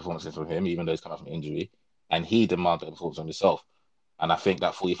demands better performances from him, even though he's coming from injury. And he demands better performance from himself. And I think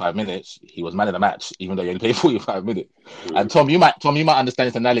that 45 minutes, he was man of the match, even though he only played 45 minutes. Mm-hmm. And Tom, you might understand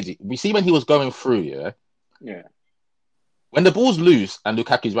this analogy. We see when he was going through, yeah. When the ball's loose and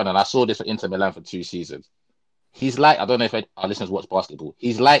Lukaku's running, I saw this for Inter Milan for 2 seasons. He's like, I don't know if our listeners watch basketball.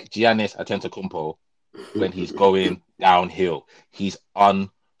 He's like Giannis Antetokounmpo when he's going downhill. He's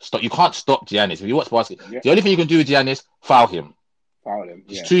unstoppable. You can't stop Giannis. If you watch basketball, the only thing you can do with Giannis, foul him.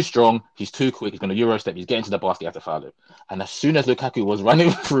 He's too strong. He's too quick. He's going to Euro step. He's getting to the basket. You have to foul him. And as soon as Lukaku was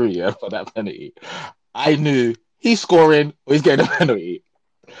running through for that penalty, I knew he's scoring or he's getting a penalty.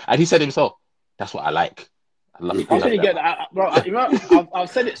 And he said himself, "That's what I like. I love it." I think you get that, bro.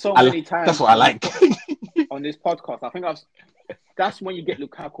 I've said it so many times. That's what I like on this podcast. I think that's when you get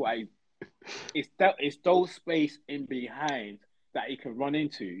Lukaku. It's those space in behind that he can run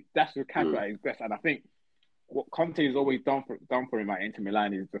into. That's Lukaku at his best. And I think what Conte has always done for him at Inter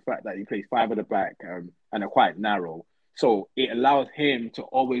Milan is the fact that he plays 5 at the back and are quite narrow. So it allows him to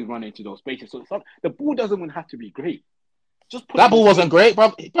always run into those spaces. So the ball doesn't even have to be great. Just put that ball wasn't great,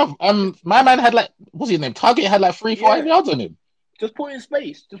 bro. My man had what's his name? Target had 3-4 yards on him. Just put it in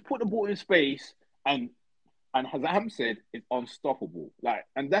space. Just put the ball in space, and as Ham said, it's unstoppable. That's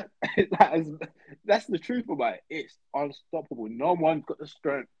the truth about it. It's unstoppable. No one's got the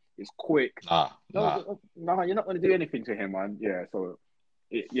strength. It's quick. Nah, you're not going to do anything to him, man. Yeah, so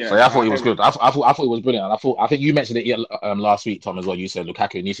I thought he was good. I thought he was brilliant. And I think you mentioned it last week, Tom, as well. You said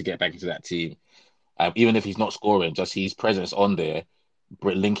Lukaku needs to get back into that team, even if he's not scoring. Just his presence on there,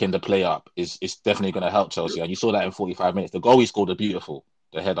 linking the play up is definitely going to help Chelsea. And you saw that in 45 minutes. The goal he scored was beautiful.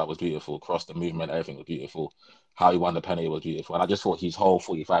 The head up was beautiful. Across the movement, everything was beautiful. How he won the penalty was beautiful. And I just thought his whole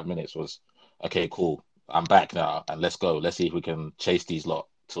 45 minutes was okay. Cool. I'm back now, and let's go. Let's see if we can chase these lot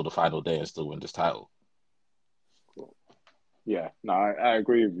till the final day and still win this title. Yeah, no, I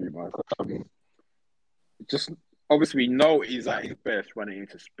agree with you, Michael. Just obviously we know he's at his best running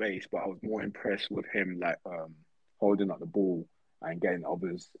into space, but I was more impressed with him holding up the ball and getting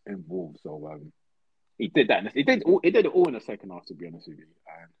others involved. So he did that. He did it all in the second half, to be honest with you.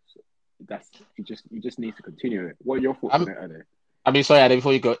 And so he just needs to continue it. What are your thoughts on it, Ade? I mean, sorry, Ade,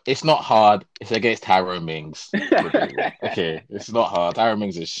 before you go, it's not hard. It's against Tyrone Mings. Okay, it's not hard. Tyrone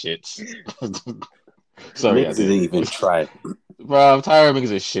Mings is shit. Sorry, Mings didn't even try. Bro, Tyrone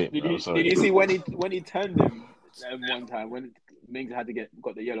Mings is shit. Did you see when he turned him one time when Mings had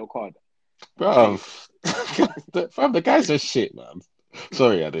got the yellow card? Bro, the guy's just shit, man.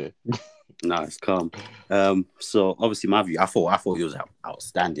 Sorry, Ade. No, it's calm. So obviously my view, I thought he was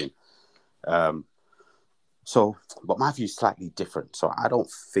outstanding. But my view is slightly different. So I don't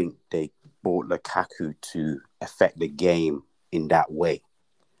think they bought Lukaku to affect the game in that way.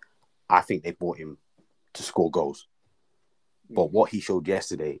 I think they bought him to score goals. But what he showed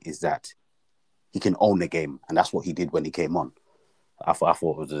yesterday is that he can own the game, and that's what he did when he came on. I thought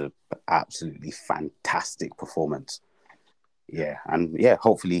it was an absolutely fantastic performance. Yeah, and yeah,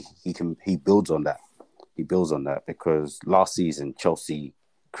 hopefully he builds on that. He builds on that because last season Chelsea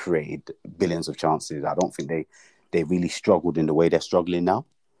created billions of chances. I don't think they really struggled in the way they're struggling now.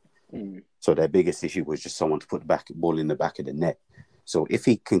 So their biggest issue was just someone to put the ball in the back of the net. So if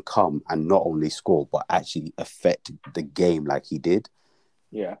he can come and not only score but actually affect the game like he did,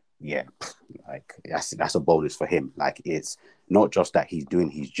 like that's a bonus for him. Like it's not just that he's doing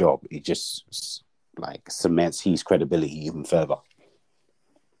his job; it just like cements his credibility even further.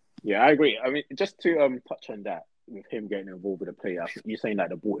 Yeah, I agree. I mean, just to touch on that with him getting involved with the player, you're saying that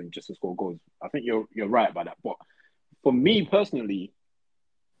they bought him just to score goals. I think you're right about that. But for me personally,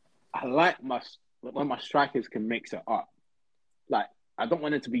 I like when my strikers can mix it up. Like I don't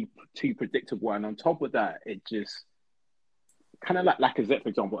want it to be too predictable, and on top of that, it just kind of like Lacazette, for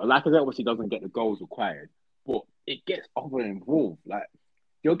example. Lacazette obviously doesn't get the goals required, but it gets other involved. Like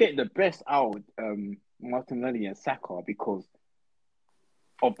you're getting the best out of Martinelli and Saka because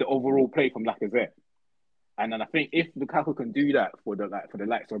of the overall play from Lacazette. And then I think if Lukaku can do that for the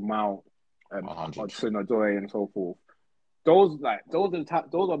likes of Mount, Hudson-Odoi and so forth, those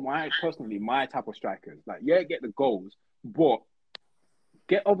are my type of strikers. Like, yeah, get the goals, but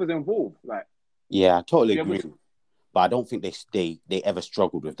get others involved. Like, yeah, I totally agree. But I don't think they ever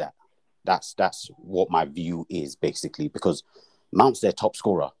struggled with that. That's what my view is basically because Mount's their top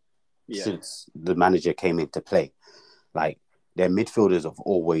scorer since the manager came into play. Like their midfielders have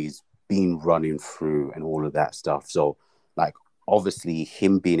always been running through and all of that stuff. So like obviously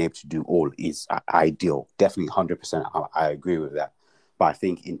him being able to do all is ideal. Definitely 100%. I agree with that. But I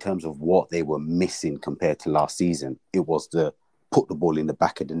think in terms of what they were missing compared to last season, it was the put the ball in the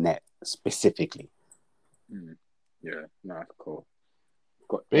back of the net specifically. Yeah, no, cool.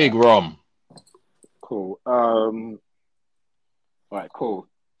 Big Rom. Cool. All right, cool.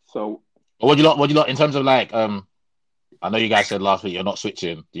 So, what do you lot in terms of like? I know you guys said last week you're not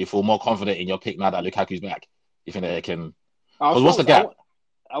switching. Do you feel more confident in your pick now that Lukaku's back? You think that it can? What's the gap?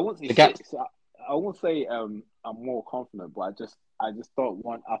 I won't say six. I won't say I'm more confident, but I just don't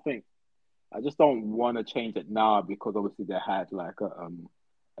want. I just don't want to change it now because obviously they had like a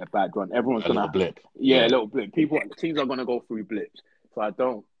bad run. Everyone's gonna little blip. Yeah, a little blip. Teams are gonna go through blips. So I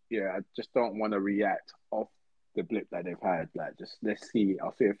just don't want to react off the blip that they've had. Like, just let's see.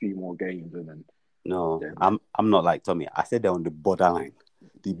 I'll see a few more games and then. No, I'm not like Tommy. I said they're on the borderline,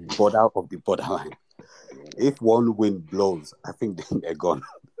 the border of the borderline. If one wind blows, I think they're gone.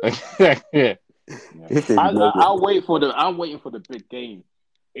 Yeah. I'm waiting for the big game.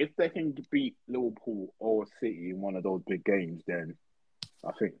 If they can beat Liverpool or City in one of those big games, then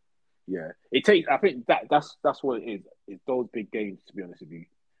I think, I think that's what it is. It's those big games, to be honest with you,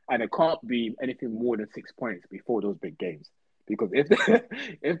 and it can't be anything more than 6 points before those big games. Because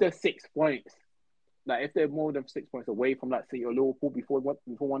if they're 6 points, like if they're more than 6 points away from that City or Liverpool before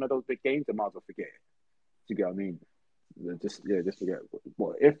one of those big games, they might as well forget it. Do you get what I mean? Just forget.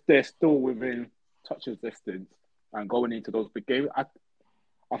 But if they're still within touches distance and going into those big games, I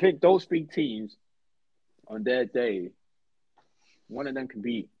think those three teams on their day, one of them can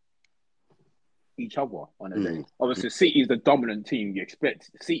beat each other on a day. Obviously, City is the dominant team. You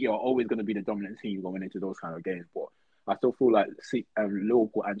expect City are always going to be the dominant team going into those kind of games. But I still feel like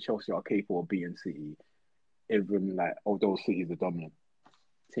Liverpool and Chelsea are capable of beating City, even like although City is the dominant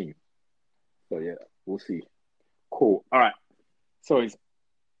team. So yeah, we'll see. Cool. All right. So it's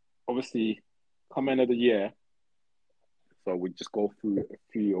obviously comment of the year. So we just go through a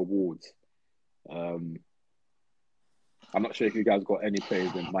few awards. I'm not sure if you guys got any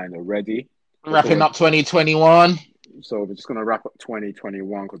players in mind already. Wrapping up 2021. So we're just gonna wrap up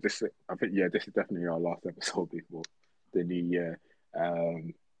 2021 because this is definitely our last episode before the new year.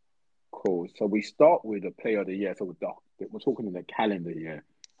 Cool. So we start with the player of the year. So we're talking in the calendar year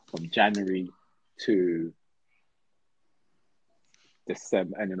from January to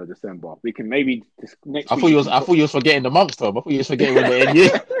December, ending of December. We can maybe next. I thought you was forgetting the months, Tom. I thought you was forgetting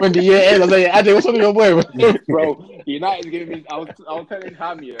when the year ends. I was like, Andy, what's on your boy? Bro, United's giving me. I was telling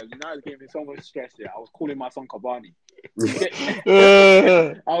Ham here. United's giving me so much stress here. I was calling my son Cavani.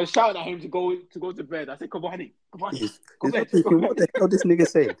 I was shouting at him to go to bed. I said, Cavani, go bed. What the hell this nigga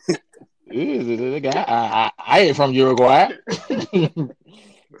saying? I ain't from Uruguay.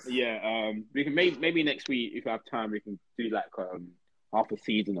 Yeah, we can maybe next week if we have time we can do like half a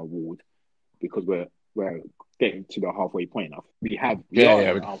season award because we're getting to the halfway point now. We are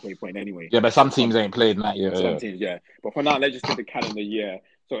the halfway point anyway. Yeah, but some teams ain't played that yet. Some teams, yeah. But for now, let's just do the calendar year.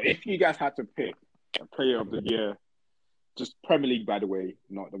 So if you guys had to pick a player of the year, just Premier League, by the way,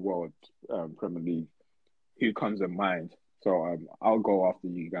 not the world, Premier League, who comes in mind? So I'll go after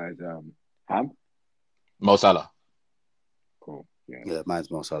you guys. Ham? Mo Salah. Cool. Yeah,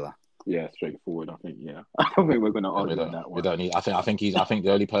 mine's Mo Salah. Yeah, straightforward. I think. Yeah, I don't think we're gonna argue on that one. We don't need. I think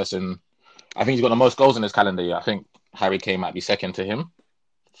the only person. I think he's got the most goals in this calendar year. I think Harry Kane might be second to him.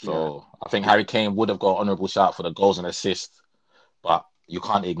 So I think Harry Kane would have got an honourable shout for the goals and assists, but you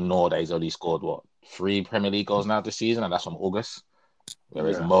can't ignore that he's only scored 3 Premier League goals now this season, and that's from August.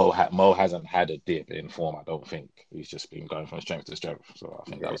 Whereas Mo hasn't had a dip in form. I don't think he's just been going from strength to strength. So I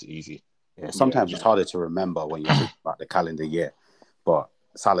think that was easy. Yeah, sometimes it's harder to remember when you're thinking about the calendar year, but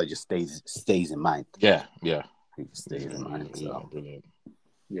Salah just stays in mind. Yeah. He just stays in mind. So. Brilliant.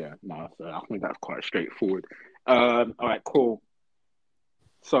 Yeah, no, so I think that's quite straightforward. All right, cool.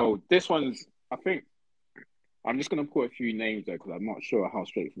 So this one's, I think, I'm just going to put a few names there because I'm not sure how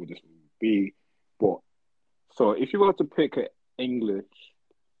straightforward this will be. But so if you were to pick an English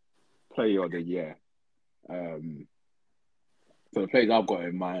player of the year, so the players I've got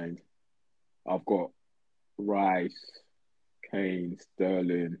in mind, I've got Rice, Kane,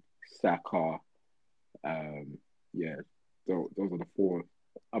 Sterling, Saka. Those are the 4.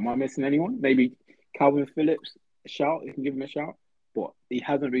 Am I missing anyone? Maybe Calvin Phillips, a shout. You can give him a shout. But he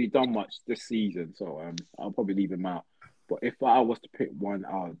hasn't really done much this season, so I'll probably leave him out. But if I was to pick one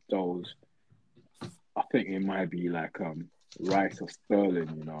out of those, I think it might be like Rice or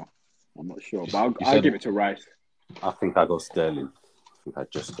Sterling. You know, I'm not sure, but I'll give it to Rice. I think I go Sterling. I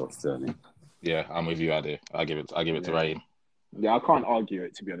just got Sterling. Yeah, I'm with you, Adi. I give it to Raheem. Yeah, I can't argue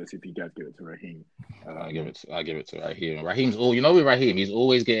it, to be honest. If you guys give it to Raheem, I give it to Raheem. Raheem's with Raheem, he's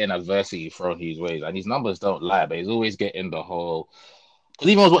always getting adversity thrown his ways, and his numbers don't lie, but he's always getting the whole. Because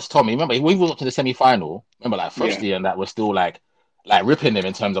even when I was watching Tommy, remember we were watching the semi-final. Remember, like firstly, and that was still like ripping him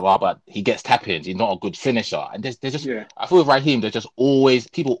in terms of but he gets tap-ins. He's not a good finisher, and there's just I feel with Raheem, there's just always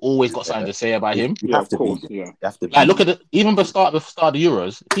people got something to say about him. You have to be. You have to be. Like look at it. Even the start of the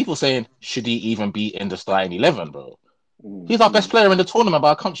Euros, people saying should he even be in the starting 11, bro? He's our best player in the tournament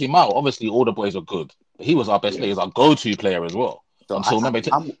by a country mile. Obviously, all the boys are good, but he was our best player. He was our go-to player as well. So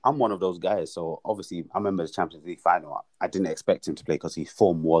I'm one of those guys. So obviously, I remember the Champions League final. I didn't expect him to play because his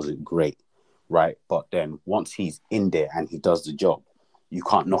form wasn't great, right? But then once he's in there and he does the job, you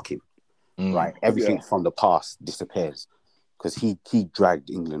can't knock him, right? Everything from the past disappears because he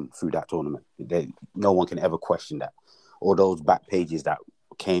dragged England through that tournament. No one can ever question that. All those back pages that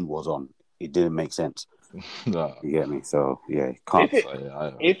Kane was on, it didn't make sense. No. You get me? So yeah, can't.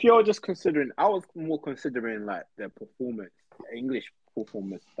 If you're just considering, I was more considering like their performance, English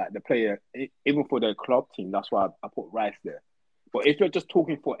performance, like the player, even for their club team. That's why I put Rice there. But if you're just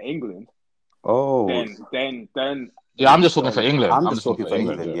talking for England, then yeah, I'm just talking for England. I'm just talking for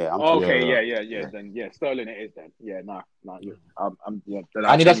England. Yeah. Then Sterling it is then. Yeah,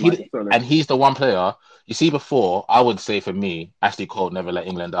 and he's the one player you see before. I would say for me, Ashley Cole never let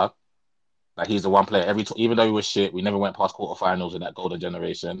England down. Like he's the one player. Even though we were shit, we never went past quarterfinals in that golden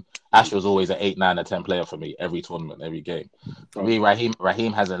generation. Ash was always an 8, 9, or 10 player for me every tournament, every game. For me, Raheem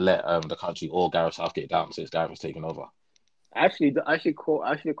hasn't let the country or Gareth Southgate down since Gareth was taken over. Actually, Cole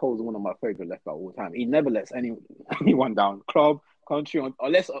is one of my favorite left back all the time. He never lets anyone down, club, country,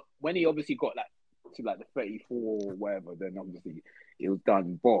 unless when he obviously got to the 34 or whatever. Then obviously it was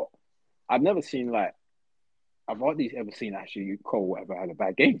done. But I've hardly ever seen actually Cole ever had a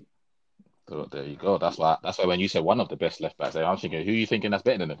bad game. So there you go. That's why when you said one of the best left backs, I'm thinking, who are you thinking that's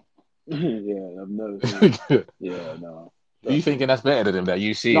better than him? Yeah, I've never. Yeah, no. Who are you thinking that's better than him that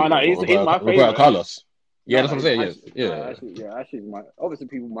you see? No, he's my favorite. Roberto Carlos. Yeah, that's what I'm saying. Actually, obviously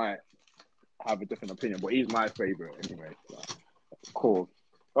people might have a different opinion, but he's my favorite anyway. So. Cool.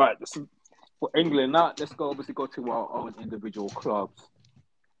 All right, for England now, let's go to our own individual clubs.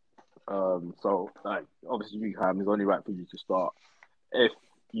 So obviously you have, it's only right for you to start. If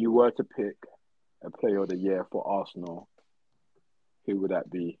you were to pick a player of the year for Arsenal, who would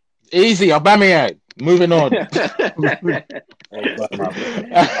that be? Easy, Aubameyang. Moving on. No,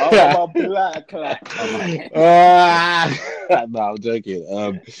 I'm joking.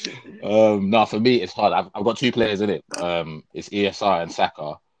 No, for me it's hard. I've got 2 players in it. It's ESR and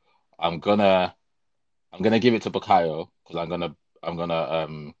Saka. I'm gonna give it to Bukayo because I'm gonna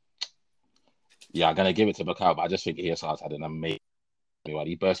give it to Bukayo, but I just think ESR's had an amazing.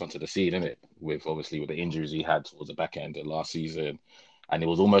 He burst onto the scene, innit? With the injuries he had towards the back end of last season, and it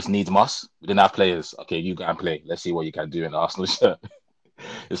was almost needs must. We didn't have players. Okay, you go and play. Let's see what you can do in the Arsenal shirt.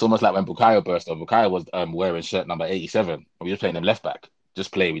 It's almost like when Bukayo burst on. Bukayo was wearing shirt number 87. We were just playing him left back.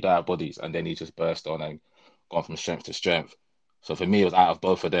 Just play. We don't have bodies, and then he just burst on and gone from strength to strength. So for me, it was out of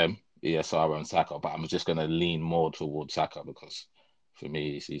both of them, ESR and Saka. But I'm just gonna lean more towards Saka because for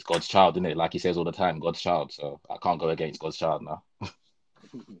me, he's God's child, isn't it? Like he says all the time, God's child. So I can't go against God's child now.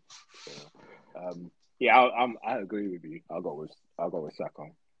 I agree with you. I'll go with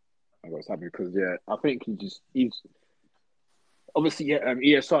Saka. I go with Saka because I think he's obviously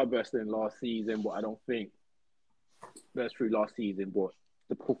ESR burst in last season, but I don't think burst through last season. But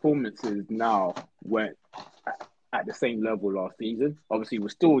the performances now weren't at the same level last season. Obviously, we're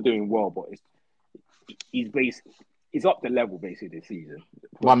still doing well, but he's up the level basically this season.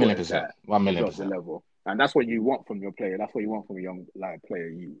 1,000,000%. 1,000,000%. Up the level. And that's what you want from your player. That's what you want from a young player.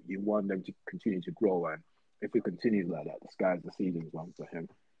 You want them to continue to grow, and if it continues like that, the sky's the ceiling one for him.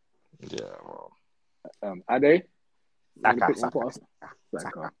 Yeah, well. Ade?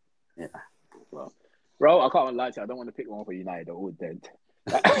 Saka. Yeah. Well, bro, I can't lie to you. I don't want to pick one for United. They're all dead.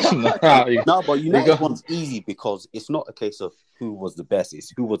 No, but United one's easy because it's not a case of who was the best.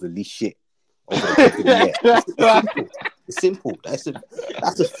 It's who was the least shit over the course of the year. It's simple. That's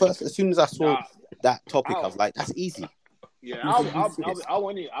the first. As soon as I saw that topic, I was like, that's easy. Yeah, I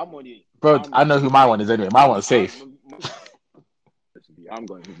want it. Bro, I know who my one is anyway. My one's safe. I'm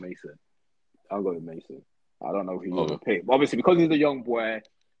going with Mason. I don't know who you're going to pick. But obviously, because he's a young boy,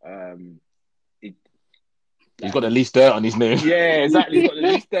 he's got the least dirt on his name. Yeah, exactly. He's got the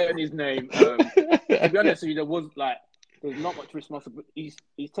least dirt on his name. To be honest with you, there's not much responsibility.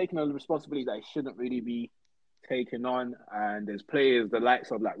 He's taking on the responsibility that he shouldn't really be taking on. And there's players, the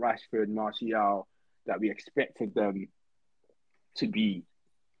likes of like Rashford, Martial, that we expected them to be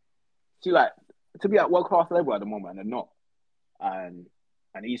at world class level at the moment, and they're not. And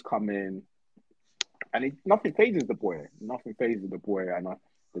he's come in, and nothing phases the boy. And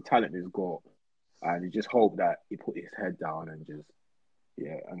the talent he's got. And you just hope that he put his head down and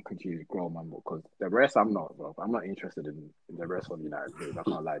and continue to grow, man. Because the rest, I'm not interested in the rest of the United players. I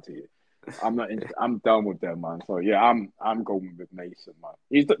can't lie to you. I'm done with them, man. So I'm going with Mason, man.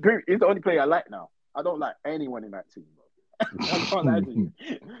 He's the only player I like now. I don't like anyone in that team, bro. I can't lie to you.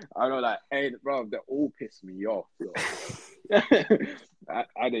 I don't like any, bro. They all piss me off.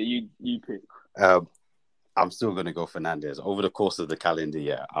 Either you pick. I'm still going to go Fernandes. Over the course of the calendar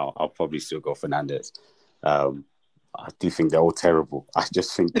year, I'll probably still go Fernandes. I do think they're all terrible. I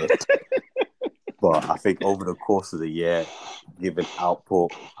just think that. But I think over the course of the year, given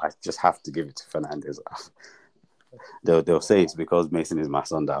output, I just have to give it to Fernandes. They'll say it's because Mason is my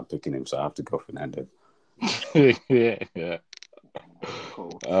son that I'm picking him, so I have to go Fernandes. Yeah.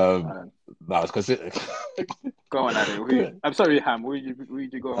 Cool. No, it's because go on, Adam. I'm sorry, Ham. Where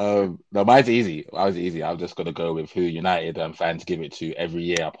did you go? No, mine's easy. I'm just gonna go with who United fans give it to every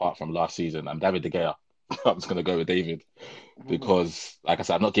year, apart from last season. I'm David De Gea. I'm just gonna go with David because, like I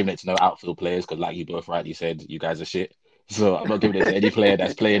said, I'm not giving it to no outfield players because, like you both rightly said, you guys are shit. So I'm not giving it to any player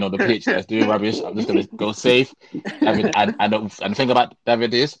that's playing on the pitch that's doing rubbish. I'm just gonna go safe. David, and the thing about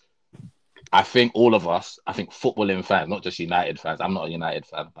David is, I think all of us, footballing fans, not just United fans. I'm not a United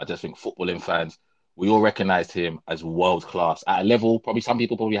fan. I just think footballing fans, we all recognized him as world class at a level. Probably some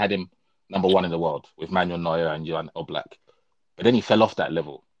people probably had him number one in the world with Manuel Neuer and Johan Oblak. But then he fell off that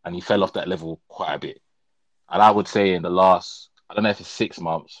level, and he fell off that level quite a bit. And I would say in the last, I don't know if it's 6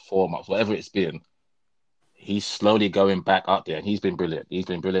 months, 4 months, whatever it's been, he's slowly going back up there, and he's been brilliant. He's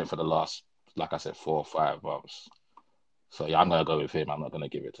been brilliant for the last, like I said, 4 or 5 months. So I'm gonna go with him. I'm not gonna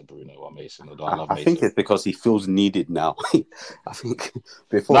give it to Bruno or Mason. Although I love Mason. I think it's because he feels needed now. I think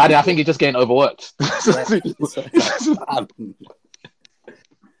before. No, I think he's just getting overworked.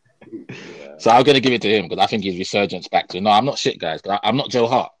 So I'm gonna give it to him because I think his resurgence back to. No, I'm not shit, guys. I'm not Joe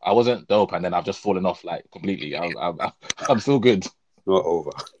Hart. I wasn't dope, and then I've just fallen off like completely. I'm still good. Not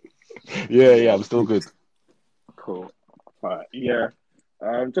over. Yeah, I'm still good. Cool. All right. Yeah.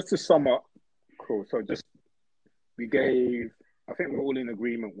 Just to sum up. Cool. So we gave, I think we're all in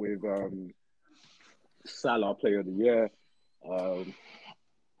agreement with Salah Player of the Year,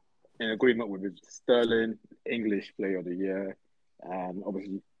 in agreement with Sterling, English Player of the Year, and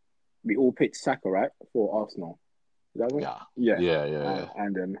obviously we all picked Saka, right, for Arsenal. Is that right? Yeah.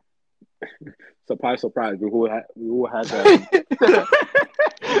 And then, surprise, we all had.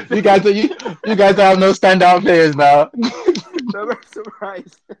 You guys don't have no standout players now. No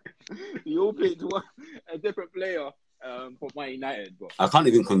surprise. We all picked a different player for Man United. But I can't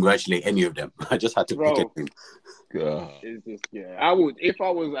even congratulate any of them. I just had to pick him. It's just, I would, if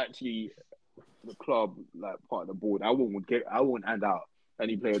I was actually the club, like part of the board, I wouldn't hand out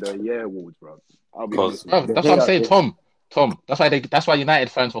any Player of the Year awards, bro. That's what I'm saying, Tom. That's why United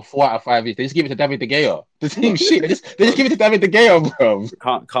fans for 4 out of 5 years they just give it to David De Gea. The team shit. They just give it to David De Gea, bro.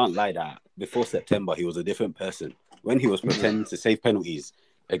 Can't lie that. Before September, he was a different person. when he was pretending to save penalties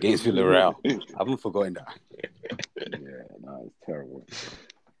against Villarreal. I haven't forgotten that. Yeah, no, it's terrible.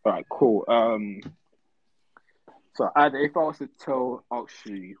 All right, cool. So, Ad, if I was to ask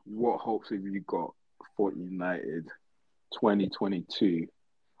you, what hopes have you got for United 2022?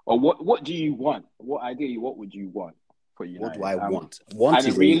 Or what do you want? What would you want for United? What do I want? Want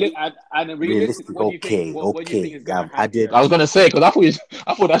is realistic. What do you think? What do you think is going to happen? I was going to say, because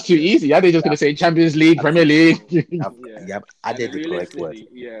I thought that's too easy. I think just going to say Champions League, Premier League. I've added the correct word.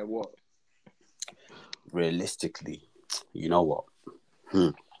 Yeah, what? Realistically, you know what?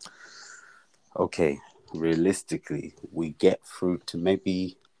 Okay, realistically, we get through to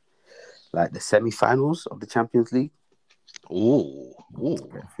maybe like the semi-finals of the Champions League. Ooh.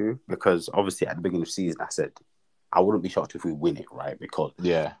 Because obviously at the beginning of the season, I said I wouldn't be shocked if we win it, right? Because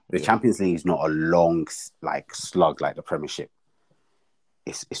the Champions League is not a long slug like the Premiership.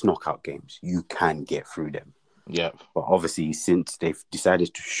 It's knockout games. You can get through them. Yeah. But obviously, since they've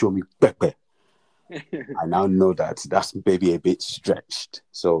decided to show me Pepe, I now know that that's maybe a bit stretched.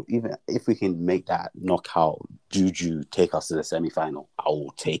 So even if we can make that knockout juju take us to the semi-final, I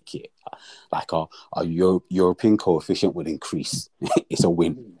will take it. Like our European coefficient would increase. It's a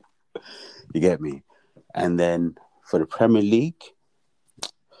win. You get me? And then for the Premier League,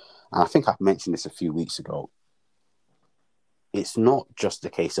 and I think I've mentioned this a few weeks ago, it's not just a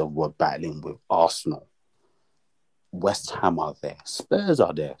case of we're battling with Arsenal. West Ham are there. Spurs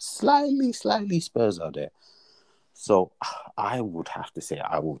are there. Slightly Spurs are there. So I would have to say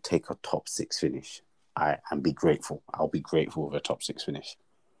I will take a top 6 finish. And be grateful. I'll be grateful with a top 6 finish.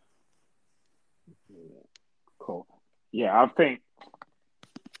 Cool. Yeah, I think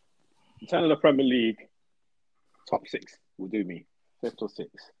in terms of the Premier League, top 6 will do me. 5th or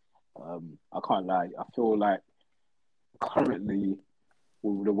 6th. I can't lie. I feel like currently,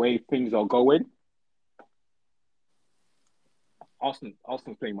 with the way things are going, Arsenal's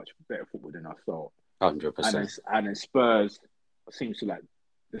playing much better football than I thought. 100%. And then Spurs seem to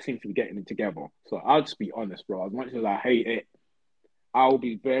be getting it together. So I'll just be honest, bro. As much as I hate it, I'll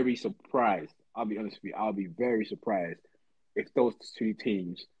be very surprised. I'll be honest with you. I'll be very surprised if those two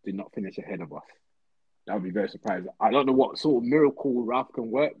teams did not finish ahead of us. I'll be very surprised. I don't know what sort of miracle Ralph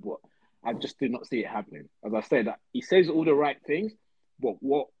can work, but I just did not see it happening. As I said, he says all the right things, but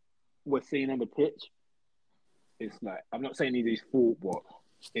what we're seeing on the pitch, it's like, I'm not saying he's fault, but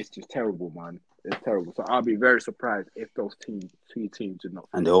it's just terrible, man. It's terrible. So I'll be very surprised if those two teams did not.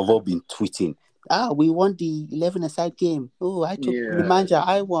 And they've all been tweeting, we won the 11-a-side game. Oh, I took the manager.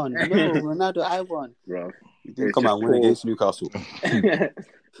 I won. No, Ronaldo, I won. Bro, you didn't come and win against Newcastle.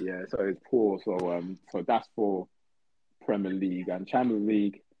 Yeah, so it's poor. So that's for Premier League and Champions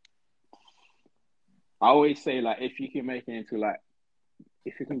League. I always say, like, if you can make it into, like,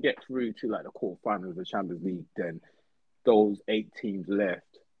 if you can get through to like the quarterfinals of the Champions League, then those 8 teams left,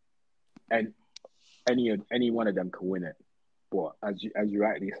 and any one of them can win it. But as you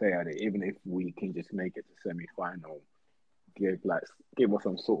rightly say, even if we can just make it to semi-final, give us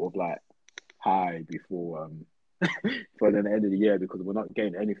some sort of like high before for the end of the year, because we're not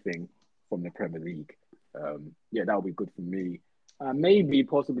getting anything from the Premier League. That would be good for me. Maybe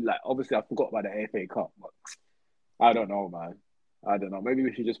possibly, like, obviously I forgot about the FA Cup, but I don't know, man. I don't know. Maybe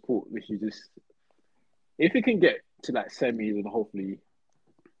we should just if we can get to like semis, and hopefully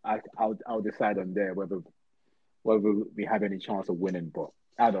I'll decide on there whether we have any chance of winning. But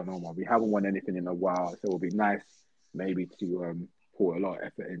I don't know, man. We haven't won anything in a while, so it would be nice maybe to pour a lot of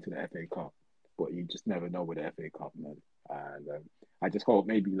effort into the FA Cup. But you just never know with the FA Cup, man. And I just hope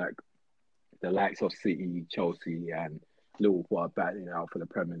maybe like the likes of City, Chelsea, and Liverpool are battling out for the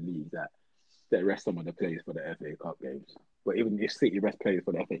Premier League, that they rest some of the players for the FA Cup games. But even if City rest players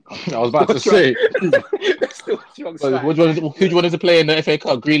for the FA Cup, I was about to say, who do you want to play in the FA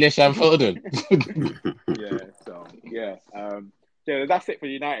Cup? Grealish and Foden. That's it for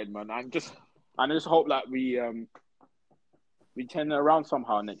United, man. I just hope that we turn it around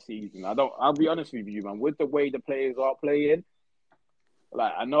somehow next season. I'll be honest with you, man. With the way the players are playing,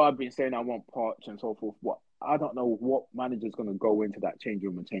 like, I know I've been saying I want Poch and so forth, but I don't know what manager's going to go into that change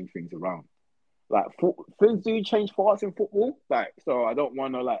room and change things around. Like, things do change fast in football. Like, so I don't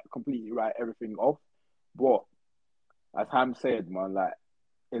want to like completely write everything off. But as Ham said, man, like,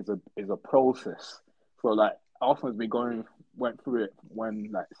 it's a process. So like, Arsenal's been went through it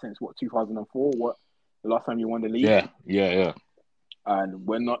since 2004. What, the last time you won the league? Yeah. And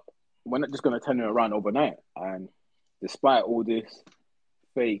we're not just going to turn it around overnight. And despite all this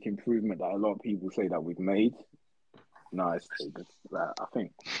fake improvement that a lot of people say that we've made, no, it's like, I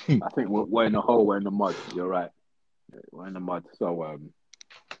think we're in the hole, we're in the mud. You're right, we're in the mud. So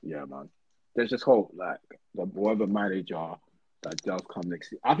yeah, man. there's just hope. Like whatever manager that does come next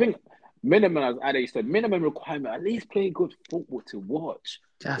season. I think minimum, as Ade said, minimum requirement. At least play good football to watch.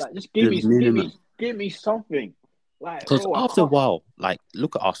 That's Like just the minimum. give me something. Like Because bro, I after a can't. while, like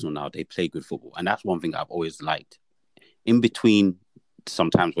look at Arsenal now, they play good football, and that's one thing I've always liked. In between,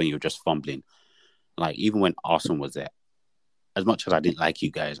 sometimes when you're just fumbling, like even when Arsenal was there, as much as I didn't like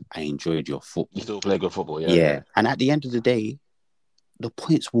you guys, I enjoyed your You football. still play good football, Yeah. And at the end of the day, the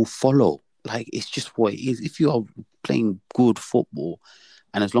points will follow. Like it's just what it is. If you are playing good football,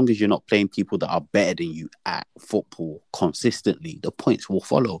 and as long as you're not playing people that are better than you at football consistently, the points will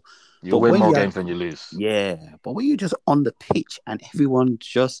follow. You But win when more you games than you lose. but when you're just on the pitch and everyone's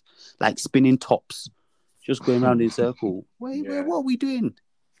just like spinning tops, just going around in circle, what are we doing?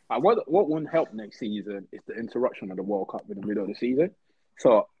 What won't help next season is the interruption of the World Cup in the middle of the season.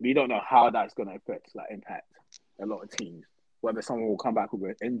 So we don't know how that's going to impact a lot of teams. Whether someone will come back with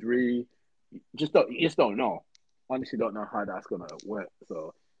an injury, you just don't know. Honestly, don't know how that's going to work.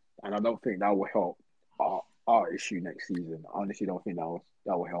 So, and I don't think that will help our issue next season. I honestly don't think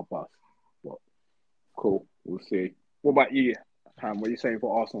that will help us. But cool, we'll see. What about you, Ham? What are you saying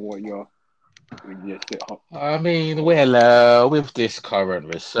for Arsenal? What you're I mean, well, with this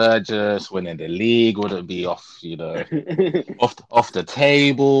current resurgence, winning the league wouldn't be off, off the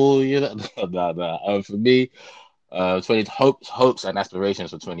table, for me, 20 hopes and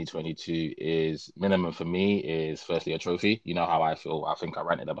aspirations for 2022 is minimum for me is firstly a trophy. You know how I feel. I think I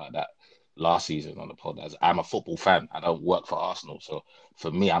ranted about that last season on the pod. As I'm a football fan. I don't work for Arsenal, so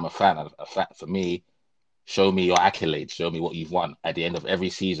for me, I'm a fan. For me, show me your accolades. Show me what you've won at the end of every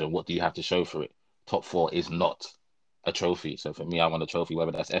season. What do you have to show for it? Top four is not a trophy. So for me, I want a trophy,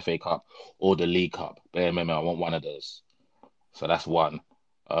 whether that's FA Cup or the League Cup. Bare minimum, I want one of those. So that's one.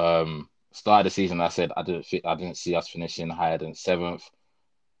 Start of the season, I said I didn't see us finishing higher than 7th.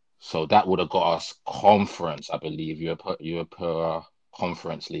 So that would have got us conference, I believe. Europa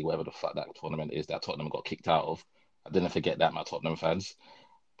Conference League, whatever the fuck that tournament is that Tottenham got kicked out of. I didn't forget that, my Tottenham fans.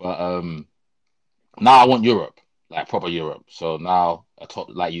 But now I want Europe, like proper Europe. So now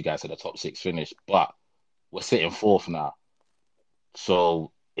like you guys said, a top 6 finish. But we're sitting 4th now.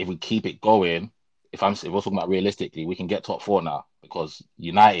 So if we keep it going, if we're talking about realistically, we can get top 4 now because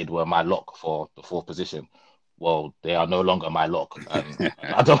United were my lock for the 4th position. Well, they are no longer my lock, and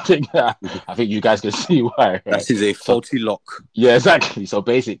I don't think that. I think you guys can see why. Right? That is a faulty lock. Yeah, exactly. So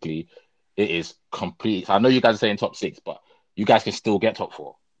basically, it is complete. I know you guys are saying top 6, but you guys can still get top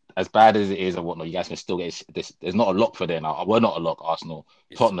 4. As bad as it is and whatnot, you guys can still get this. There's not a lock for there now. We're not a lock. Arsenal,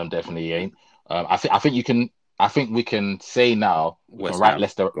 Tottenham definitely ain't. I think you can. I think we can say now we can write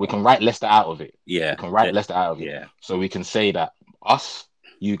Leicester. We can write Leicester out of it. Yeah, we can write Leicester out of it. Yeah. So we can say that us,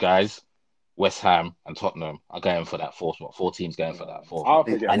 you guys, West Ham and Tottenham are going for that 4th spot. 4 teams going for that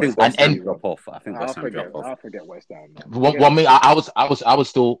 4th. I think West Ham drop off. I think West Ham drop off. I'll forget West Ham. I would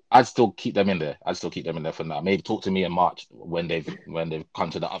still. I'd still keep them in there. I'd still keep them in there for now. Maybe talk to me in March when they've come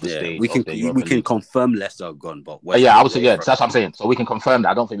to the other stage. We can confirm Leicester are gone, but I would say that's what I'm saying. So we can confirm that.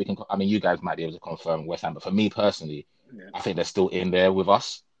 I don't think we can. I mean, you guys might be able to confirm West Ham, but for me personally, I think they're still in there with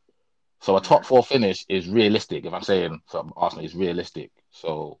us. So a top 4 finish is realistic. If I'm saying for Arsenal, is realistic.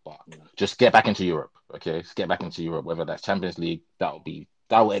 So just get back into Europe, okay? Just get back into Europe. Whether that's Champions League, that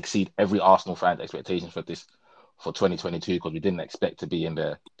will exceed every Arsenal fan's expectations for 2022 because we didn't expect to be in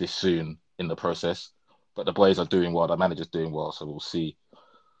there this soon in the process. But the boys are doing well. The manager's doing well, so we'll see.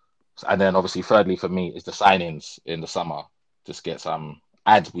 And then obviously, thirdly for me is the signings in the summer. Just get some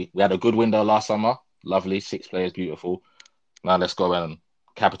ads. We had a good window last summer. Lovely, 6 players, beautiful. Now let's go and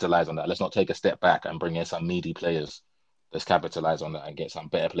capitalize on that. Let's not take a step back and bring in some meaty players. Let's capitalize on that and get some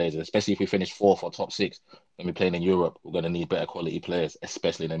better players, especially if we finish 4th or top 6 when we're playing in Europe. We're going to need better quality players,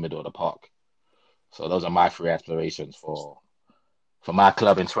 especially in the middle of the park. So those are my 3 aspirations for my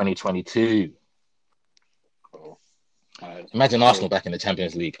club in 2022. Cool. Imagine Arsenal back in the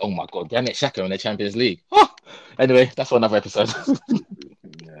Champions League. Oh my God, Granit Xhaka in the Champions League. Oh! Anyway, that's for another episode.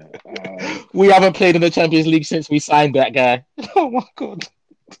 We haven't played in the Champions League since we signed that guy. Oh my God.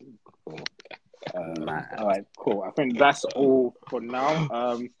 All right, cool. I think that's all for now.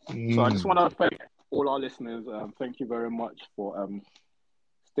 So I just want to thank all our listeners. Thank you very much for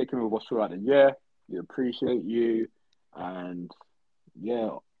sticking with us throughout the year. We appreciate you, and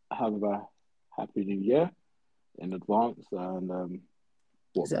have a happy new year in advance. And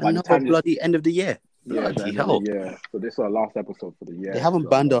is it another bloody end of the year? Yeah, bloody hell. Yeah. So this is our last episode for the year. They haven't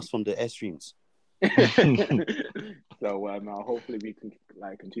banned us from the air streams. So hopefully we can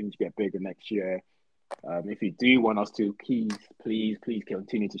continue to get bigger next year. If you do want us to, please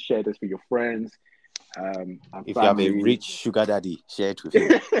continue to share this with your friends. If you have a rich sugar daddy, share it with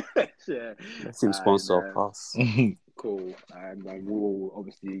him. Yeah. Let him sponsor us. Cool. And we'll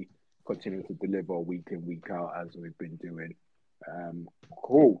obviously continue to deliver week in, week out as we've been doing.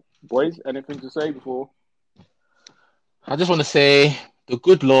 Cool. Boys, anything to say before? I just want to say the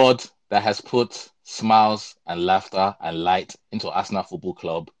good Lord that has put smiles and laughter and light into Arsenal Football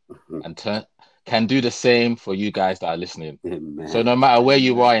Club and can do the same for you guys that are listening. Amen. So no matter where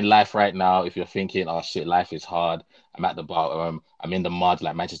you are in life right now, if you're thinking, oh shit, life is hard, I'm at the bottom, I'm in the mud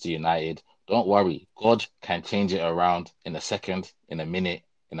like Manchester United, don't worry. God can change it around in a second, in a minute,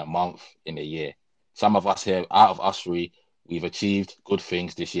 in a month, in a year. Some of us here, out of us three, we've achieved good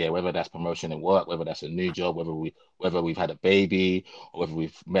things this year, whether that's promotion in work, whether that's a new job, whether we've had a baby, or whether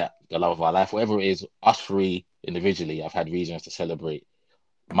we've met the love of our life, whatever it is, us three individually have had reasons to celebrate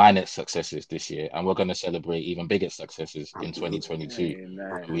minor successes this year, and we're going to celebrate even bigger successes in 2022.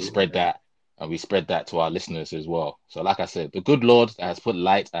 Amen. We spread that to our listeners as well. So like I said, the good Lord that has put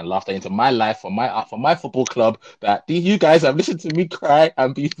light and laughter into my life for my football club, that you guys have listened to me cry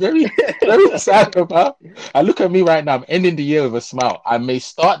and be very, very sad about. And look at me right now, I'm ending the year with a smile. I may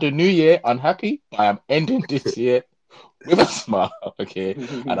start the new year unhappy, but I'm ending this year with a smile. Okay.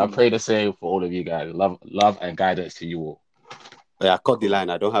 And I pray the same for all of you guys. Love and guidance to you all. Yeah, cut the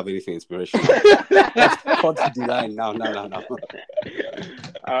line. I don't have anything inspirational. Cut the line now.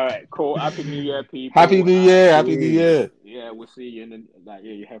 All right, cool. Happy New Year, people. Happy New Year. Happy New Year. Yeah, we'll see you in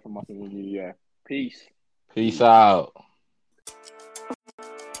you hear from us in the new year. Peace. Peace out.